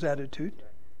anybody else's attitude.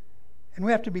 And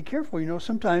we have to be careful.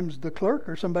 Sometimes the clerk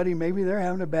or somebody, maybe they're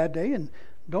having a bad day, and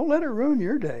don't let it ruin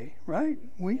your day, right?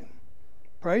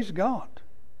 Praise God.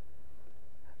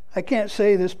 I can't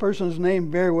say this person's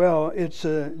name very well. It's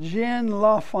Jean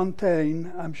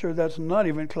Lafontaine. I'm sure that's not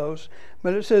even close.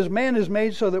 But it says, man is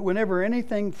made so that whenever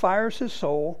anything fires his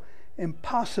soul,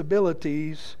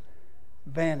 impossibilities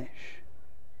vanish.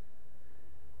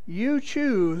 You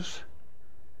choose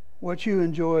what you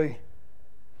enjoy.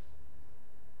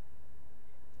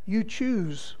 You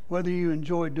choose whether you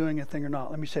enjoy doing a thing or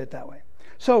not. Let me say it that way.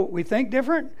 So we think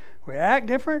different. We act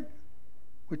different.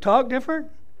 We talk different.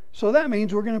 So that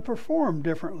means we're going to perform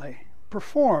differently.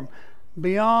 Perform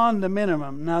beyond the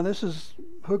minimum. Now this is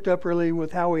hooked up really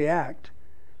with how we act,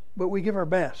 but we give our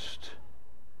best.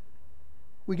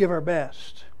 We give our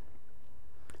best.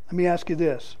 Let me ask you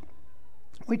this.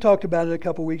 We talked about it a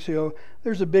couple weeks ago.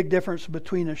 There's a big difference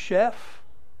between a chef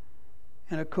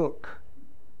and a cook.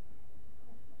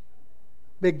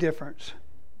 Big difference.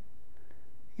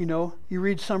 You know, you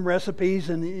read some recipes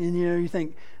and you know, you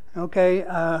think, okay,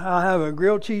 I'll have a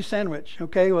grilled cheese sandwich.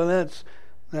 Okay, well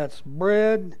that's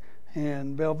bread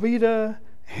and Velveeta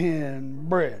and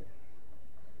bread.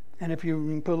 And if you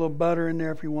can put a little butter in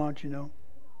there if you want, you know.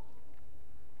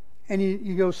 And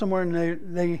you go somewhere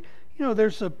and they you know,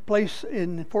 there's a place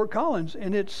in Fort Collins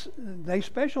and they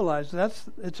specialize.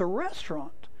 It's a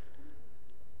restaurant.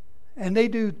 And they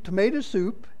do tomato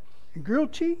soup and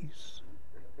grilled cheese.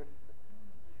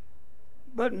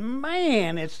 But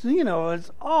man, it's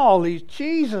all these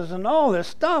cheeses and all this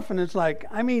stuff, and it's like,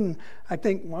 I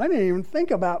think, well, I didn't even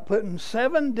think about putting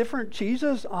 7 different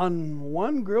cheeses on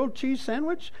one grilled cheese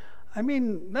sandwich. I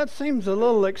mean, that seems a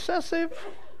little excessive.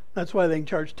 That's why they can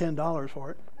charge $10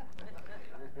 for it.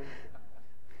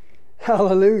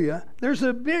 Hallelujah. There's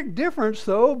a big difference,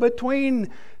 though, between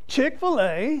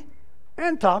Chick-fil-A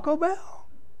and Taco Bell.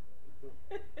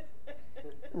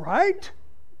 Right?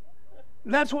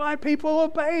 That's why people will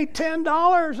pay $10,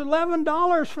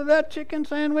 $11 for that chicken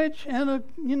sandwich and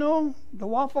the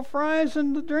waffle fries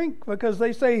and the drink, because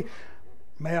they say,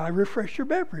 "May I refresh your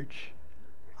beverage?"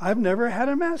 I've never had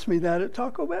them ask me that at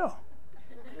Taco Bell.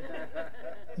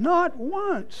 Not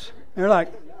once. They're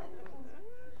like,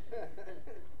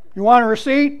 "You want a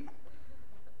receipt?"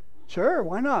 Sure,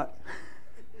 why not?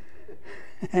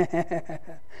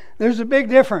 There's a big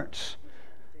difference.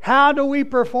 How do we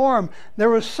perform? There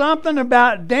was something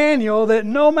about Daniel that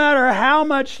no matter how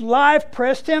much life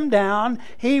pressed him down,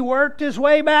 he worked his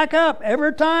way back up.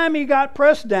 Every time he got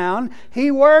pressed down,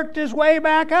 he worked his way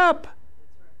back up.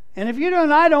 And if you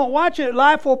and I don't watch it,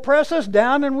 life will press us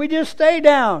down and we just stay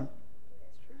down.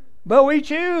 But we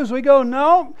choose. We go,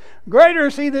 no, greater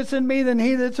is he that's in me than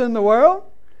he that's in the world.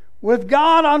 With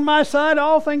God on my side,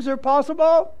 all things are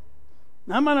possible.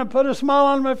 I'm going to put a smile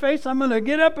on my face. I'm going to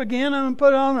get up again. I'm going to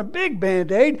put on a big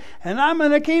Band-Aid, and I'm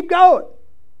going to keep going.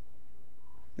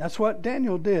 That's what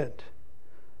Daniel did.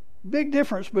 Big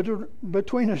difference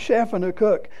between a chef and a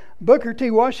cook. Booker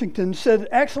T. Washington said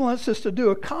excellence is to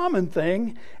do a common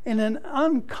thing in an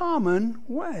uncommon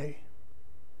way.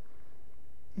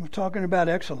 We're talking about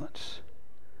excellence.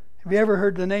 Have you ever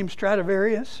heard the name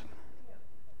Stradivarius?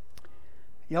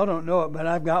 Y'all don't know it, but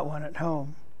I've got one at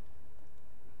home.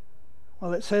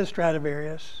 Well, it says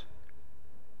Stradivarius.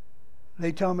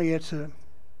 They tell me it's a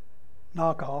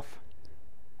knockoff.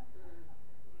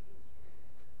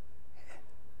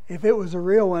 If it was a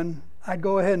real one, I'd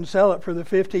go ahead and sell it for the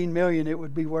 $15 million it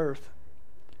would be worth.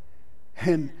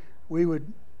 And we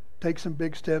would take some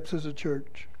big steps as a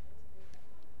church.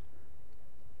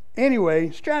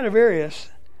 Anyway, Stradivarius,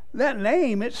 that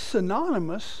name, it's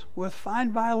synonymous with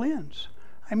fine violins.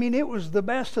 I mean, it was the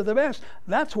best of the best.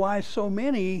 That's why so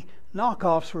many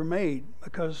knockoffs were made,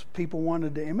 because people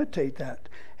wanted to imitate that.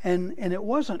 And it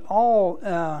wasn't all,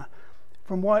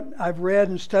 from what I've read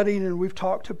and studied, and we've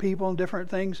talked to people and different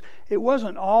things, it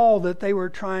wasn't all that they were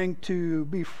trying to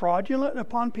be fraudulent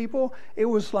upon people. It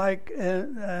was like,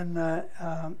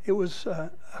 it was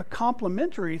a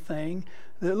complimentary thing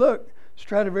that, look,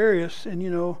 Stradivarius, and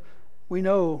we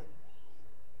know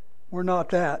we're not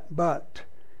that, but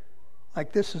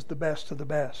like this is the best of the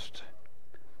best.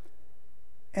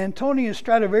 Antonius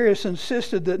Stradivarius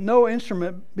insisted that no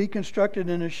instrument be constructed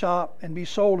in his shop and be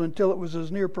sold until it was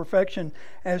as near perfection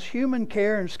as human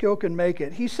care and skill can make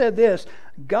it. He said this: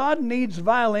 God needs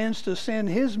violins to send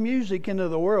his music into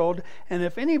the world, and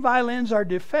if any violins are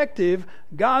defective,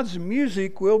 God's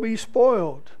music will be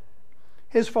spoiled.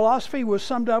 His philosophy was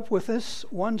summed up with this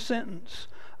one sentence: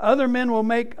 other men will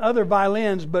make other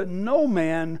violins, but no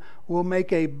man will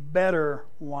make a better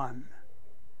one.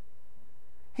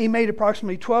 He made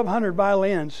approximately 1,200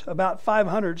 violins. About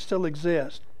 500 still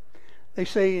exist. They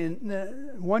say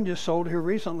one just sold here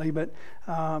recently, but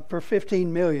for $15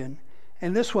 million.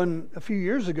 And this one, a few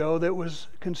years ago, that was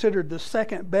considered the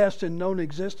second best in known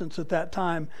existence at that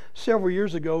time, several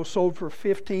years ago, sold for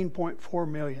 $15.4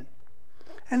 million.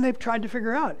 And they've tried to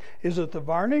figure out, is it the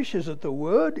varnish? Is it the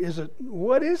wood?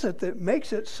 What is it that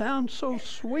makes it sound so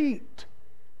sweet?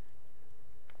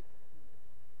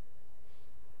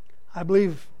 I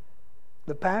believe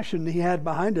the passion he had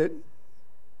behind it,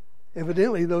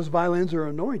 evidently those violins are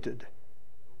anointed.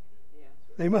 Yeah.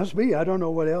 They must be. I don't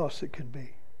know what else it could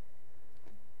be.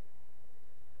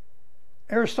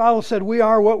 Aristotle said, we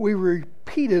are what we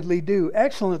repeatedly do.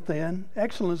 Excellence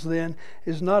then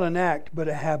is not an act, but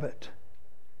a habit.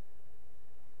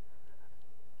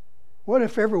 What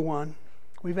if everyone,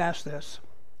 we've asked this,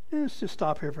 let's just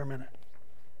stop here for a minute.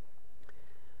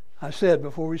 I said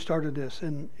before we started this,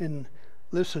 and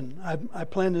listen, I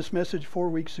planned this message 4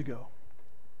 weeks ago.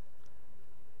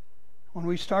 When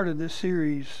we started this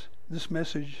series, this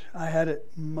message, I had it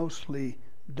mostly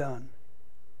done.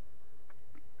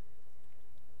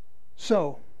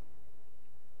 So,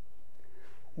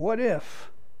 what if,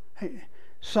 hey,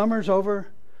 summer's over,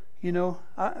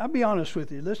 I'll be honest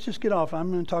with you. Let's just get off.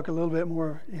 I'm going to talk a little bit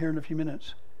more here in a few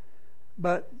minutes.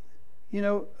 But,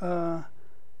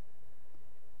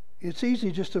 it's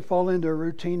easy just to fall into a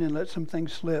routine and let some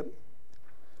things slip.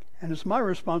 And it's my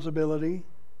responsibility,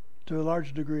 to a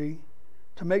large degree,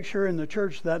 to make sure in the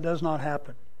church that does not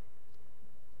happen.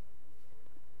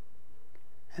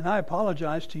 And I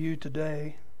apologize to you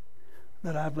today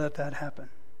that I've let that happen.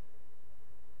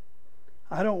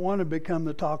 I don't want to become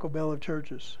the Taco Bell of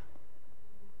churches.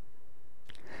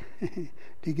 Do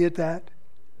you get that?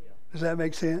 Does that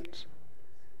make sense?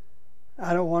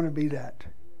 I don't want to be that.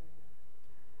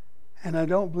 And I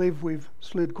don't believe we've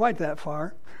slid quite that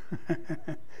far.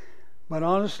 But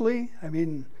honestly,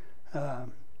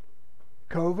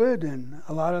 COVID and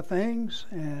a lot of things,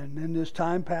 and then this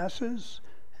time passes,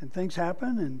 and things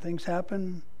happen,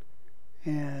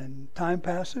 and time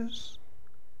passes,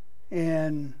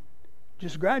 and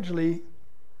just gradually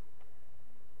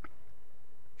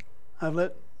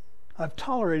I've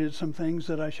tolerated some things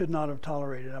that I should not have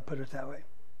tolerated. I'll put it that way.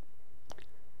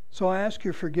 So I ask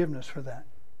your forgiveness for that.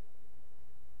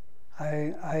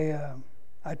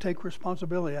 I take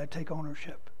responsibility. I take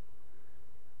ownership.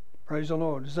 Praise the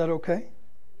Lord. Is that okay?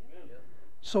 Yeah.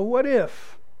 So what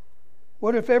if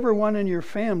everyone in your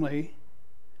family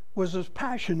was as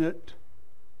passionate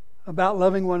about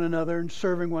loving one another and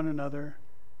serving one another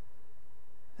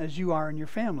as you are in your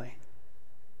family?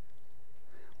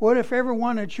 What if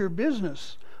everyone at your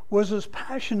business was as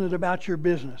passionate about your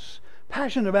business,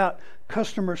 passionate about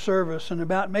customer service and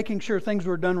about making sure things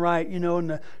were done right, and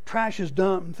the trash is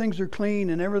dumped and things are clean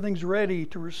and everything's ready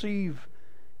to receive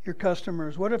your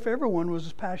customers? What if everyone was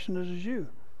as passionate as you?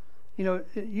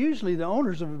 Usually the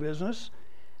owners of a business,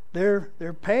 they're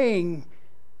paying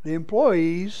the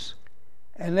employees,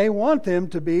 and they want them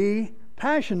to be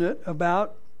passionate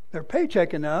about their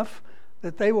paycheck enough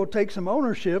that they will take some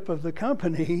ownership of the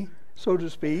company, so to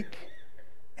speak,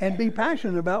 and be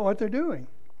passionate about what they're doing.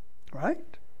 Right?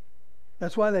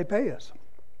 That's why they pay us.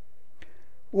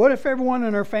 What if everyone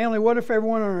in our family, what if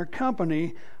everyone in our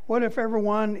company, what if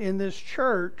everyone in this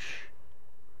church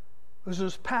was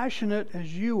as passionate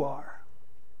as you are?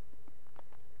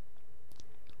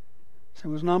 So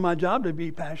it was not my job to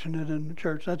be passionate in the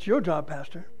church. That's your job,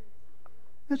 Pastor.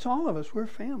 It's all of us. We're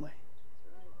family.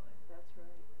 That's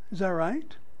right. Is that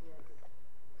right? Yes.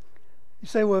 You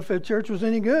say, well, if the church was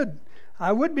any good,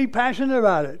 I would be passionate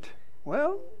about it.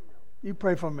 Well, you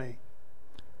pray for me.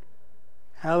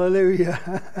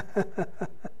 Hallelujah.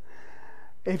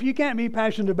 If you can't be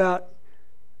passionate about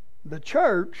the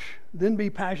church, then be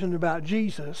passionate about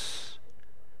Jesus.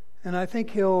 And I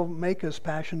think He'll make us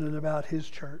passionate about His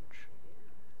church,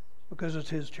 because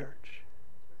it's His church.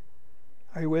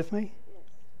 Are you with me?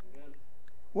 Yes.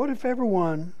 What if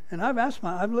everyone, and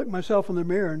I've looked myself in the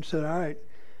mirror and said, all right,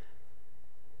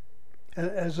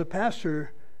 as a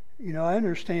pastor, I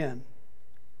understand.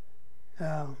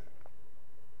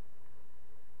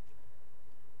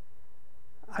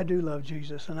 I do love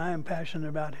Jesus, and I am passionate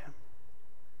about Him.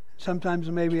 Sometimes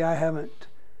maybe I haven't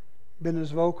been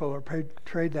as vocal or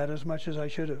portrayed that as much as I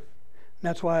should have. And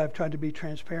that's why I've tried to be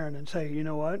transparent and say, you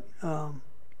know what? I'm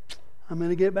going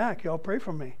to get back. Y'all pray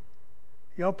for me.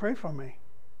 Y'all pray for me.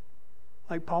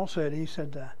 Like Paul said, he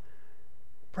said,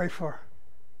 pray for.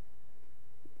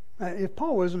 If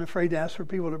Paul wasn't afraid to ask for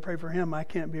people to pray for him, I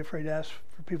can't be afraid to ask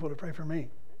for people to pray for me.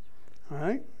 All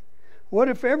right? What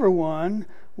if everyone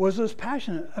was as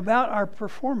passionate about our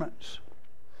performance?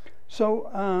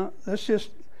 So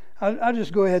I'll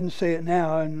just go ahead and say it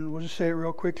now, and we'll just say it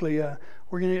real quickly.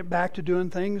 We're going to get back to doing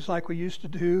things like we used to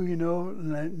do,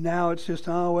 Now it's just,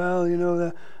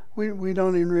 we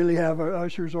don't even really have our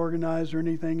ushers organized or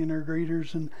anything in our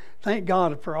greeters. And thank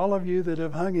God for all of you that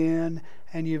have hung in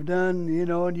and you've done,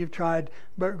 and you've tried.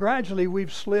 But gradually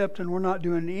we've slipped and we're not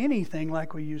doing anything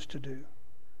like we used to do.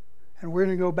 And we're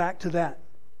going to go back to that.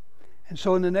 And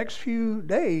so in the next few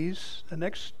days, the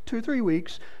next 2 or 3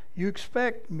 weeks, you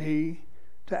expect me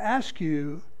to ask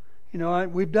you, You know,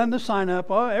 we've done the sign up.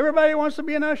 Oh, everybody wants to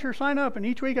be an usher, sign up. And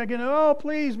each week I get, oh,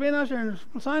 please be an usher and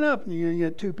sign up. And you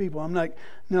get 2 people. I'm like,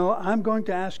 no, I'm going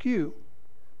to ask you.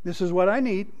 This is what I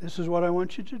need. This is what I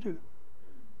want you to do.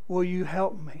 Will you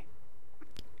help me?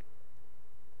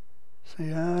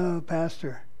 Say, oh,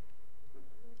 Pastor.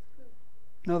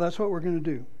 No, that's what we're going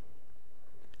to do.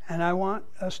 And I want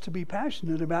us to be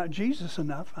passionate about Jesus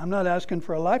enough. I'm not asking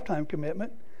for a lifetime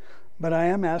commitment, but I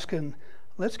am asking,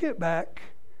 let's get back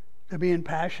to being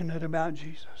passionate about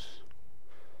Jesus.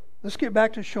 Let's get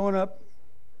back to showing up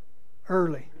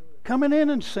early, coming in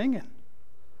and singing.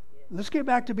 Let's get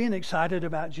back to being excited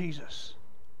about Jesus.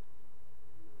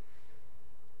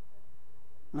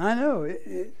 I know,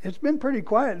 it's been pretty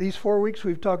quiet these 4 weeks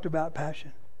we've talked about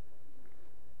passion.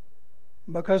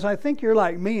 Because I think you're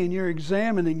like me and you're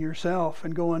examining yourself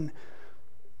and going,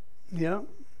 yeah,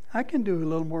 I can do a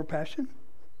little more passion.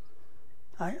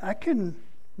 I can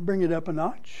bring it up a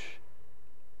notch.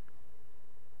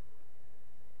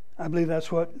 I believe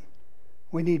that's what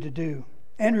we need to do.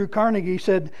 Andrew Carnegie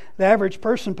said the average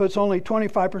person puts only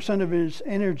 25% of his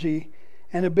energy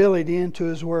and ability into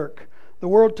his work. The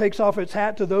world takes off its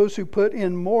hat to those who put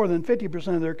in more than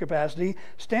 50% of their capacity,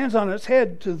 stands on its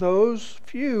head to those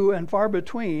few and far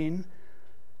between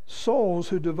souls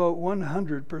who devote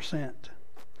 100%.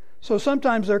 So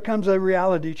sometimes there comes a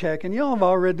reality check, and you all have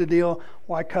all read the deal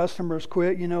why customers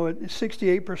quit. You know, at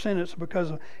 68% it's because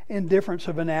of indifference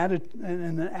of an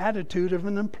attitude of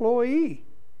an employee.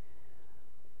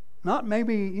 Not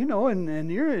maybe, you know,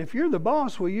 and if you're the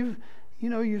boss, well,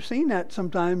 you've seen that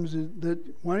sometimes, that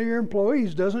one of your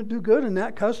employees doesn't do good and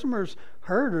that customer's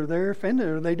hurt or they're offended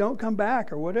or they don't come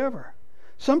back or whatever.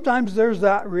 Sometimes there's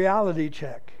that reality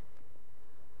check.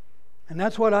 And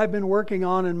that's what I've been working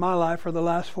on in my life for the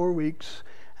last 4 weeks.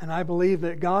 And I believe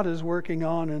that God is working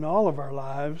on in all of our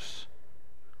lives.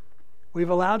 We've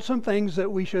allowed some things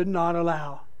that we should not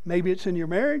allow. Maybe it's in your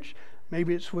marriage.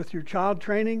 Maybe it's with your child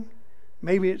training.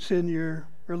 Maybe it's in your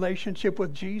relationship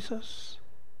with Jesus.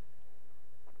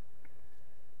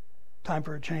 Time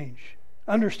for a change.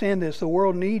 Understand this. The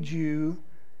world needs you.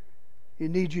 It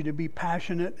needs you to be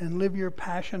passionate and live your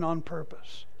passion on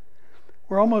purpose.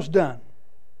 We're almost done.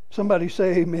 Somebody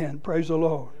say amen. Praise the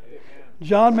Lord. Amen.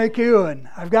 John McEwen.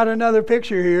 I've got another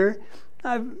picture here.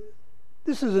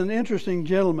 This is an interesting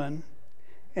gentleman.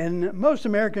 And most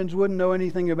Americans wouldn't know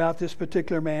anything about this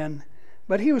particular man.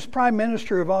 But he was Prime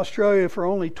Minister of Australia for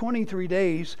only 23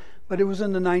 days. But it was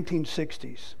in the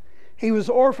 1960s. He was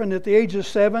orphaned at the age of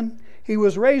 7. He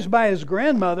was raised by his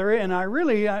grandmother, and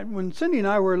when Cindy and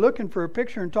I were looking for a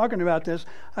picture and talking about this,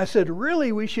 I said,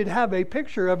 really, we should have a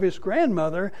picture of his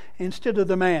grandmother instead of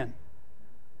the man.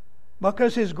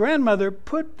 Because his grandmother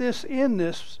put this in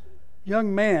this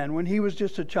young man when he was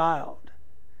just a child.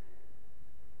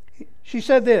 She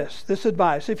said this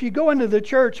advice: if you go into the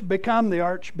church, become the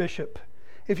archbishop.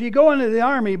 If you go into the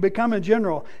army, become a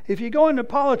general. If you go into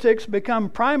politics,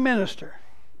 become prime minister.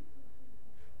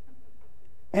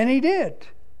 And he did,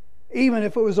 even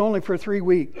if it was only for 3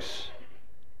 weeks.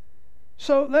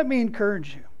 So let me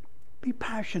encourage you. Be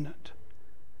passionate.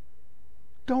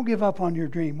 Don't give up on your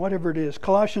dream, whatever it is.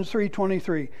 Colossians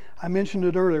 3:23. I mentioned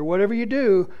it earlier. Whatever you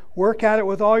do, work at it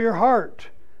with all your heart,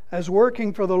 as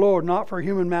working for the Lord, not for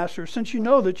human masters, since you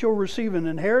know that you'll receive an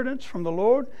inheritance from the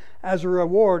Lord as a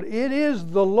reward. It is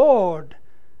the Lord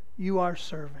you are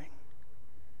serving.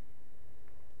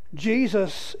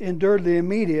 Jesus endured the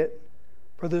immediate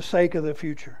for the sake of the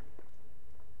future.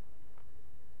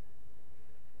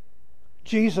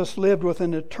 Jesus lived with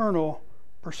an eternal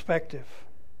perspective.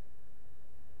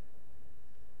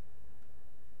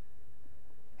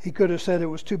 He could have said it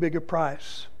was too big a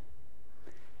price.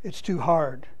 It's too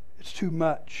hard. It's too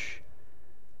much.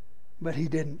 But he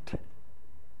didn't.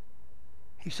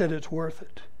 He said it's worth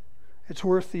it. It's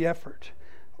worth the effort.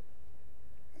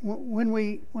 When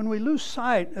we lose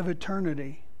sight of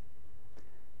eternity,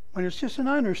 when it's just, and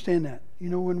I understand that,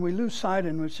 when we lose sight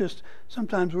and it's just,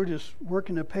 sometimes we're just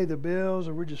working to pay the bills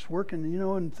or we're just working,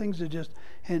 and things are just,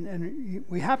 and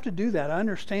we have to do that, I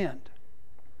understand.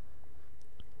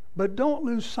 But don't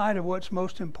lose sight of what's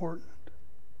most important.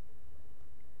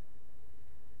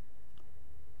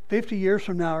 50 years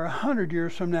from now or 100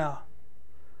 years from now,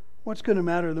 what's going to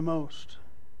matter the most?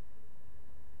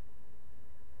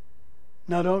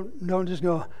 Now don't just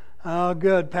go, oh,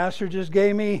 good, Pastor he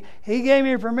gave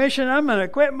me permission. I'm going to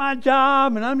quit my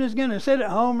job and I'm just going to sit at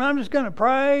home and I'm just going to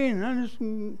pray.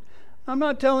 And I'm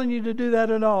not telling you to do that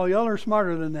at all. Y'all are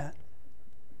smarter than that.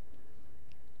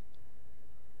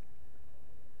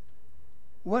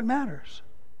 What matters?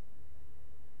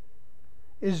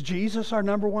 Is Jesus our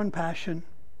number one passion?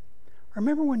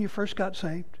 Remember when you first got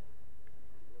saved?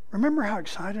 Remember how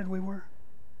excited we were?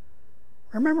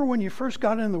 Remember when you first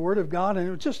got in the Word of God and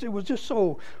it was just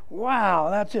so, wow,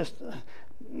 that's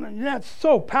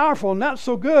so powerful and that's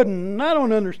so good, and I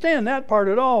don't understand that part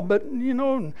at all, but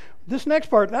this next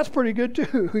part, that's pretty good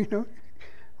too,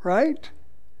 right?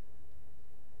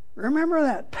 Remember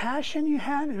that passion you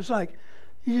had? It was like,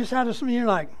 you just had something, you're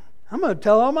like, I'm going to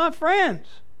tell all my friends.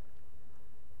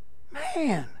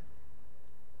 Man,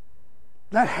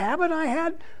 that habit I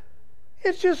had,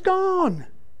 it's just gone.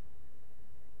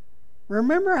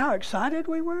 Remember how excited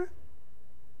we were?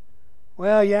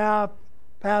 Well, yeah,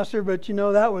 Pastor, but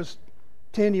that was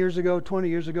 10 years ago, 20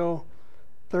 years ago,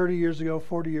 30 years ago,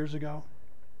 40 years ago.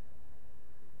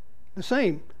 The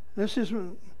same. This is,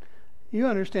 you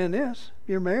understand this.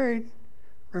 You're married.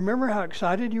 Remember how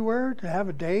excited you were to have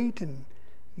a date and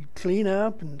you clean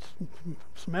up and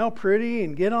smell pretty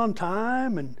and get on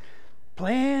time and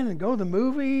plan and go to the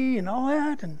movie and all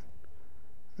that? And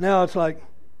now it's like,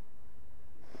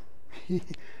 you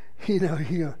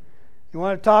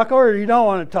want a taco or you don't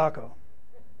want a taco?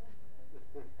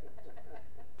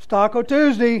 It's Taco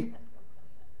Tuesday.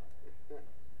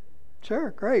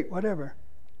 Sure, great, whatever.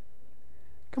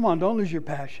 Come on, don't lose your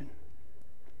passion.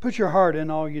 Put your heart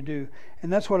in all you do.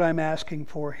 And that's what I'm asking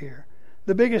for here.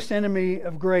 The biggest enemy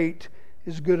of great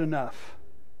is good enough.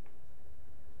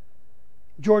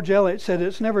 George Eliot said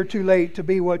it's never too late to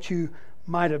be what you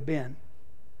might have been.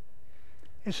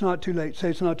 It's not too late. Say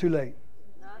it's not too late.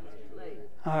 Not too late.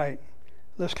 All right.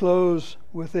 Let's close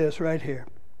with this right here.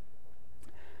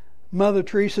 Mother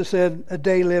Teresa said, a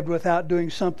day lived without doing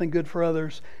something good for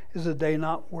others is a day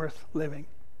not worth living.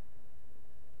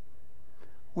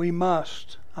 We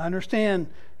must. I understand,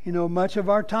 much of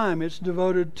our time it's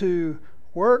devoted to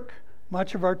work.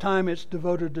 Much of our time it's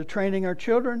devoted to training our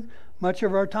children. Much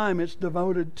of our time it's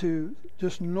devoted to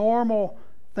just normal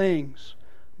things.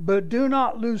 But do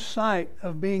not lose sight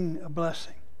of being a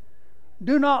blessing.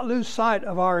 Do not lose sight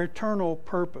of our eternal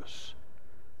purpose.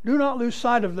 Do not lose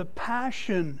sight of the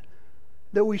passion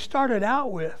that we started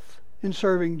out with in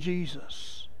serving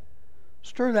Jesus.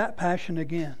 Stir that passion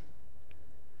again.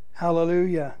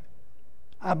 Hallelujah.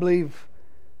 I believe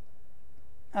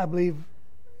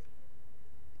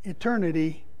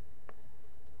eternity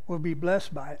will be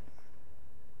blessed by it.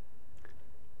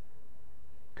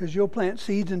 Because you'll plant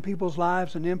seeds in people's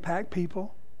lives and impact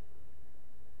people.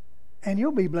 And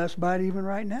you'll be blessed by it even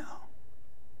right now.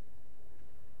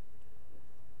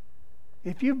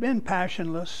 If you've been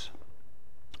passionless,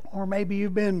 or maybe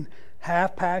you've been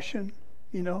half passion,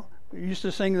 we used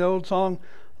to sing the old song,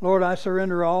 Lord, I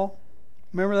surrender all.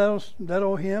 Remember that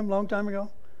old hymn a long time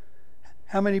ago?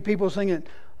 How many people sing it?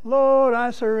 Lord, I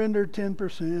surrender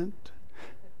 10%.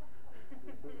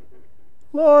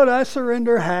 Lord, I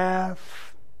surrender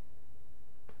half.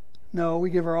 No, we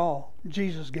give our all.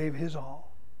 Jesus gave his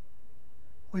all.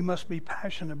 We must be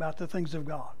passionate about the things of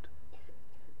God.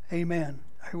 Amen.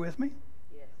 Are you with me?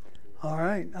 Yes. All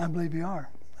right. I believe you are.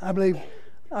 I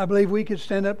believe we could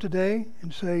stand up today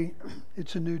and say,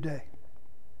 it's a new day.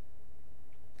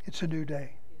 It's a new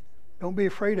day. Don't be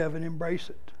afraid of it. Embrace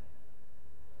it.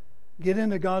 Get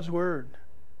into God's Word.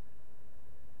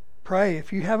 Pray.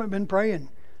 If you haven't been praying,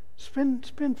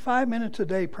 spend 5 minutes a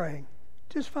day praying.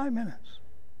 Just 5 minutes.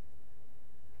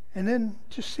 And then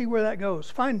just see where that goes.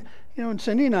 Find, and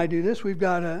Cindy and I do this. We've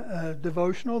got a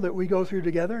devotional that we go through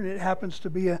together, and it happens to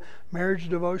be a marriage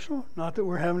devotional. Not that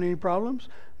we're having any problems,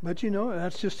 but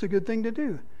that's just a good thing to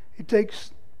do. It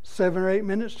takes 7 or 8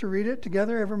 minutes to read it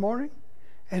together every morning.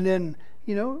 And then,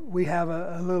 we have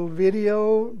a little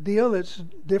video deal that's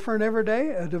different every day,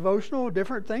 a devotional,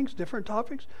 different things, different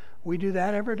topics. We do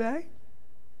that every day.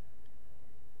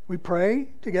 We pray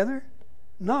together,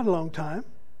 not a long time,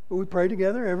 but we pray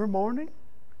together every morning.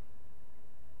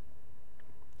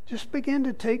 Just begin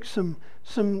to take some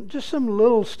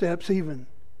little steps even.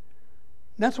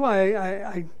 That's why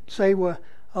I say,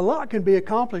 a lot can be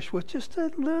accomplished with just a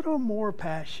little more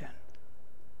passion.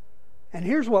 And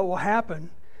here's what will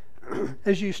happen.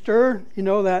 As you stir,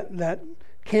 that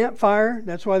campfire,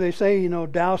 that's why they say,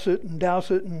 douse it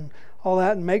and all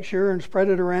that, and make sure and spread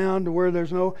it around to where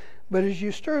there's no. But as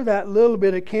you stir that little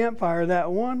bit of campfire,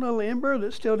 that one little ember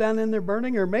that's still down in there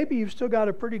burning, or maybe you've still got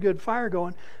a pretty good fire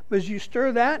going, but as you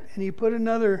stir that and you put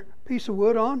another piece of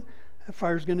wood on, that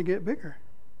fire's going to get bigger.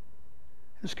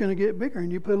 It's going to get bigger,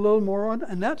 and you put a little more on,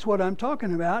 and that's what I'm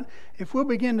talking about. If we'll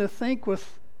begin to think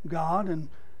with God and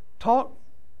talk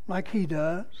like he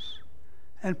does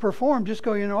and perform, just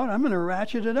go, I'm going to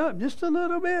ratchet it up just a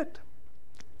little bit.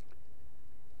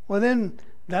 Well, then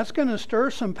that's going to stir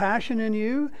some passion in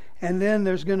you, and then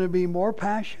there's going to be more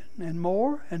passion and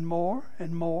more and more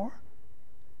and more.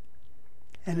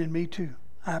 And in me too.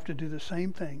 I have to do the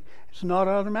same thing. It's not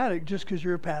automatic just because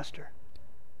you're a pastor.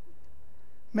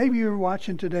 Maybe you're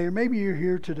watching today, or maybe you're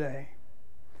here today.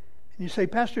 And you say,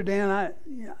 Pastor Dan,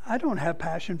 I don't have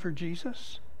passion for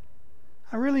Jesus.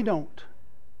 I really don't.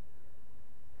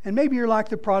 And maybe you're like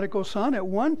the prodigal son. At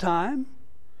one time,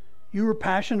 you were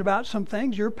passionate about some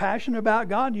things. You're passionate about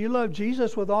God. You love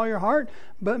Jesus with all your heart.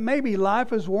 But maybe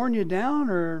life has worn you down,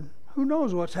 or who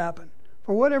knows what's happened.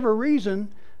 For whatever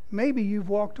reason, maybe you've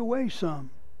walked away some.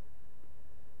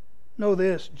 Know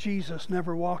this, Jesus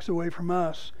never walks away from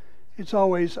us. It's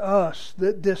always us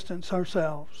that distance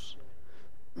ourselves.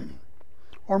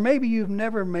 Or maybe you've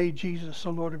never made Jesus the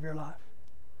Lord of your life.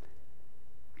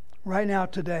 Right now,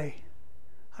 today,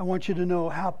 I want you to know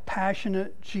how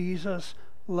passionate Jesus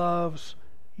loves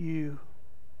you.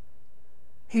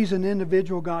 He's an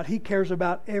individual God. He cares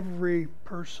about every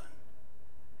person.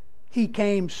 He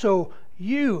came so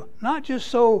you, not just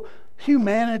so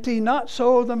humanity, not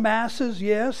so the masses,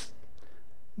 yes,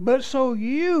 but so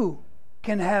you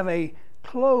can have a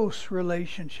close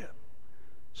relationship.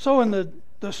 So in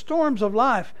the storms of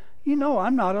life, you know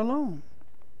I'm not alone.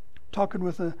 Talking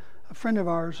with a friend of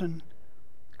ours and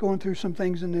going through some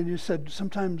things, and then he said,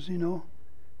 sometimes,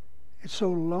 it's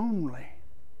so lonely.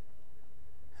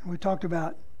 And we talked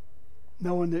about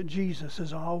knowing that Jesus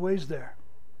is always there.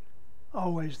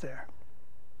 Always there.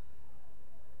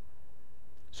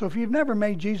 So if you've never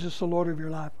made Jesus the Lord of your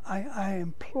life, I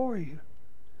implore you,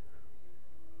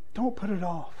 don't put it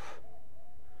off.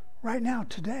 Right now,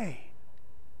 today,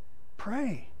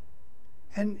 pray.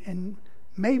 And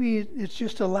maybe it's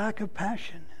just a lack of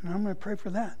passion, and I'm going to pray for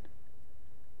that.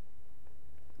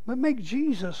 But make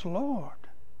Jesus Lord.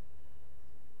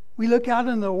 We look out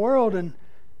in the world, and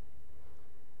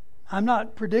I'm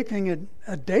not predicting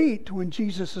a date when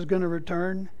Jesus is going to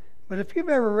return, but if you've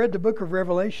ever read the book of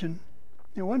Revelation,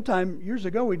 one time, years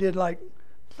ago, we did like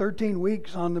 13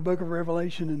 weeks on the book of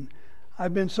Revelation, and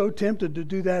I've been so tempted to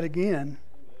do that again.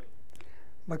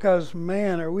 Because,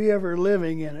 man, are we ever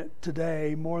living in it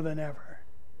today more than ever.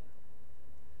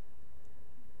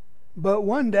 But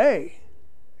one day,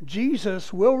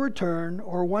 Jesus will return,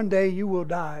 or one day you will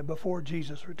die before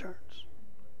Jesus returns.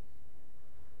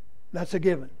 That's a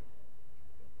given.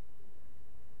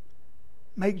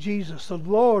 Make Jesus the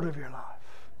Lord of your life.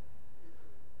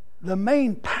 The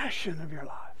main passion of your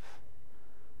life.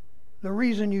 The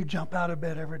reason you jump out of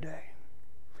bed every day.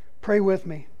 Pray with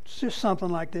me. It's just something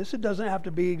like this. It doesn't have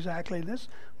to be exactly this,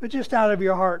 but just out of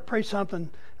your heart, pray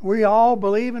something. We all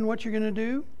believe in what you're going to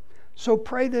do. So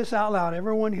pray this out loud.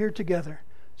 Everyone here together.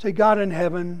 Say, God in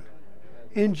heaven,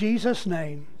 in Jesus'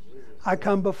 name, I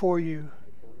come before you.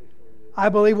 I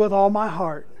believe with all my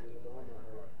heart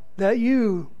that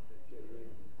you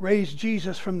raised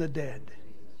Jesus from the dead,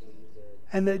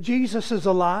 and that Jesus is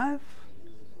alive,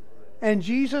 and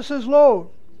Jesus is Lord.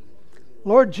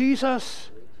 Lord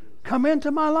Jesus, come into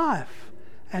my life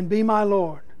and be my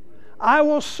Lord. I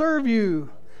will serve you,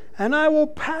 and I will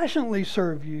passionately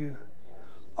serve you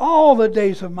all the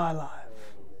days of my life.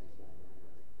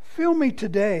 Fill me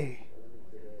today,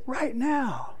 right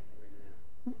now,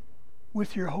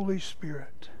 with your Holy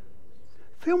Spirit.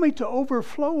 Fill me to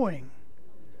overflowing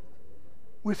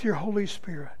with your Holy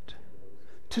Spirit,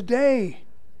 today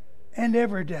and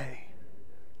every day.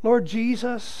 Lord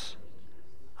Jesus,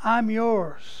 I'm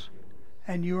yours,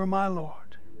 and you are my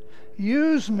Lord.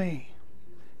 Use me.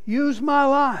 Use my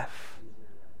life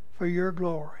for your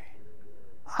glory.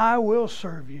 I will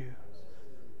serve you.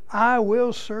 I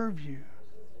will serve you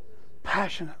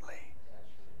passionately.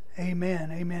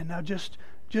 Amen. Amen. Now just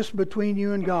between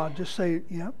you and God, just say,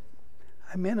 yep,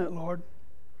 I meant it, Lord.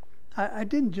 I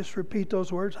didn't just repeat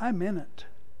those words. I meant it.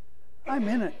 I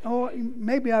meant it. Oh,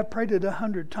 maybe I prayed it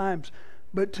 100 times,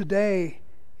 but today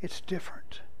it's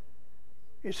different.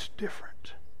 It's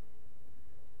different.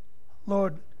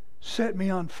 Lord, set me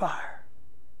on fire.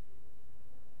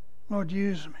 Lord,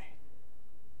 use me.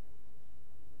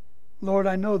 Lord,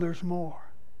 I know there's more.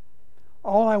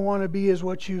 All I want to be is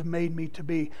what you've made me to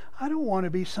be. I don't want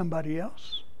to be somebody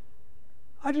else.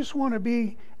 I just want to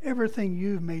be everything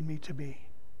you've made me to be.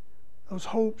 Those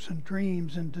hopes and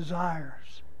dreams and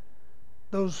desires.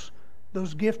 Those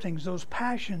giftings, those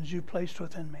passions you placed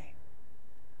within me.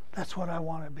 That's what I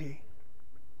want to be.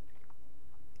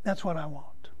 That's what I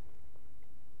want.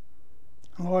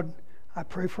 Lord, I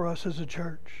pray for us as a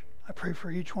church. I pray for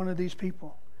each one of these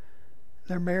people.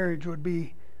 Their marriage would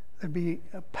be, there'd be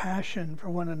a passion for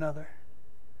one another.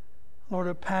 Lord,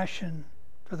 a passion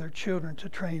for their children to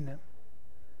train them.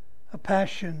 A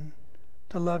passion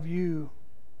to love you.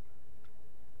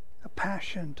 A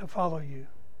passion to follow you.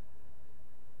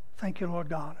 Thank you, Lord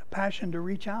God. A passion to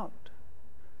reach out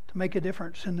to make a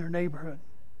difference in their neighborhood.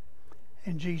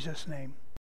 In Jesus' name.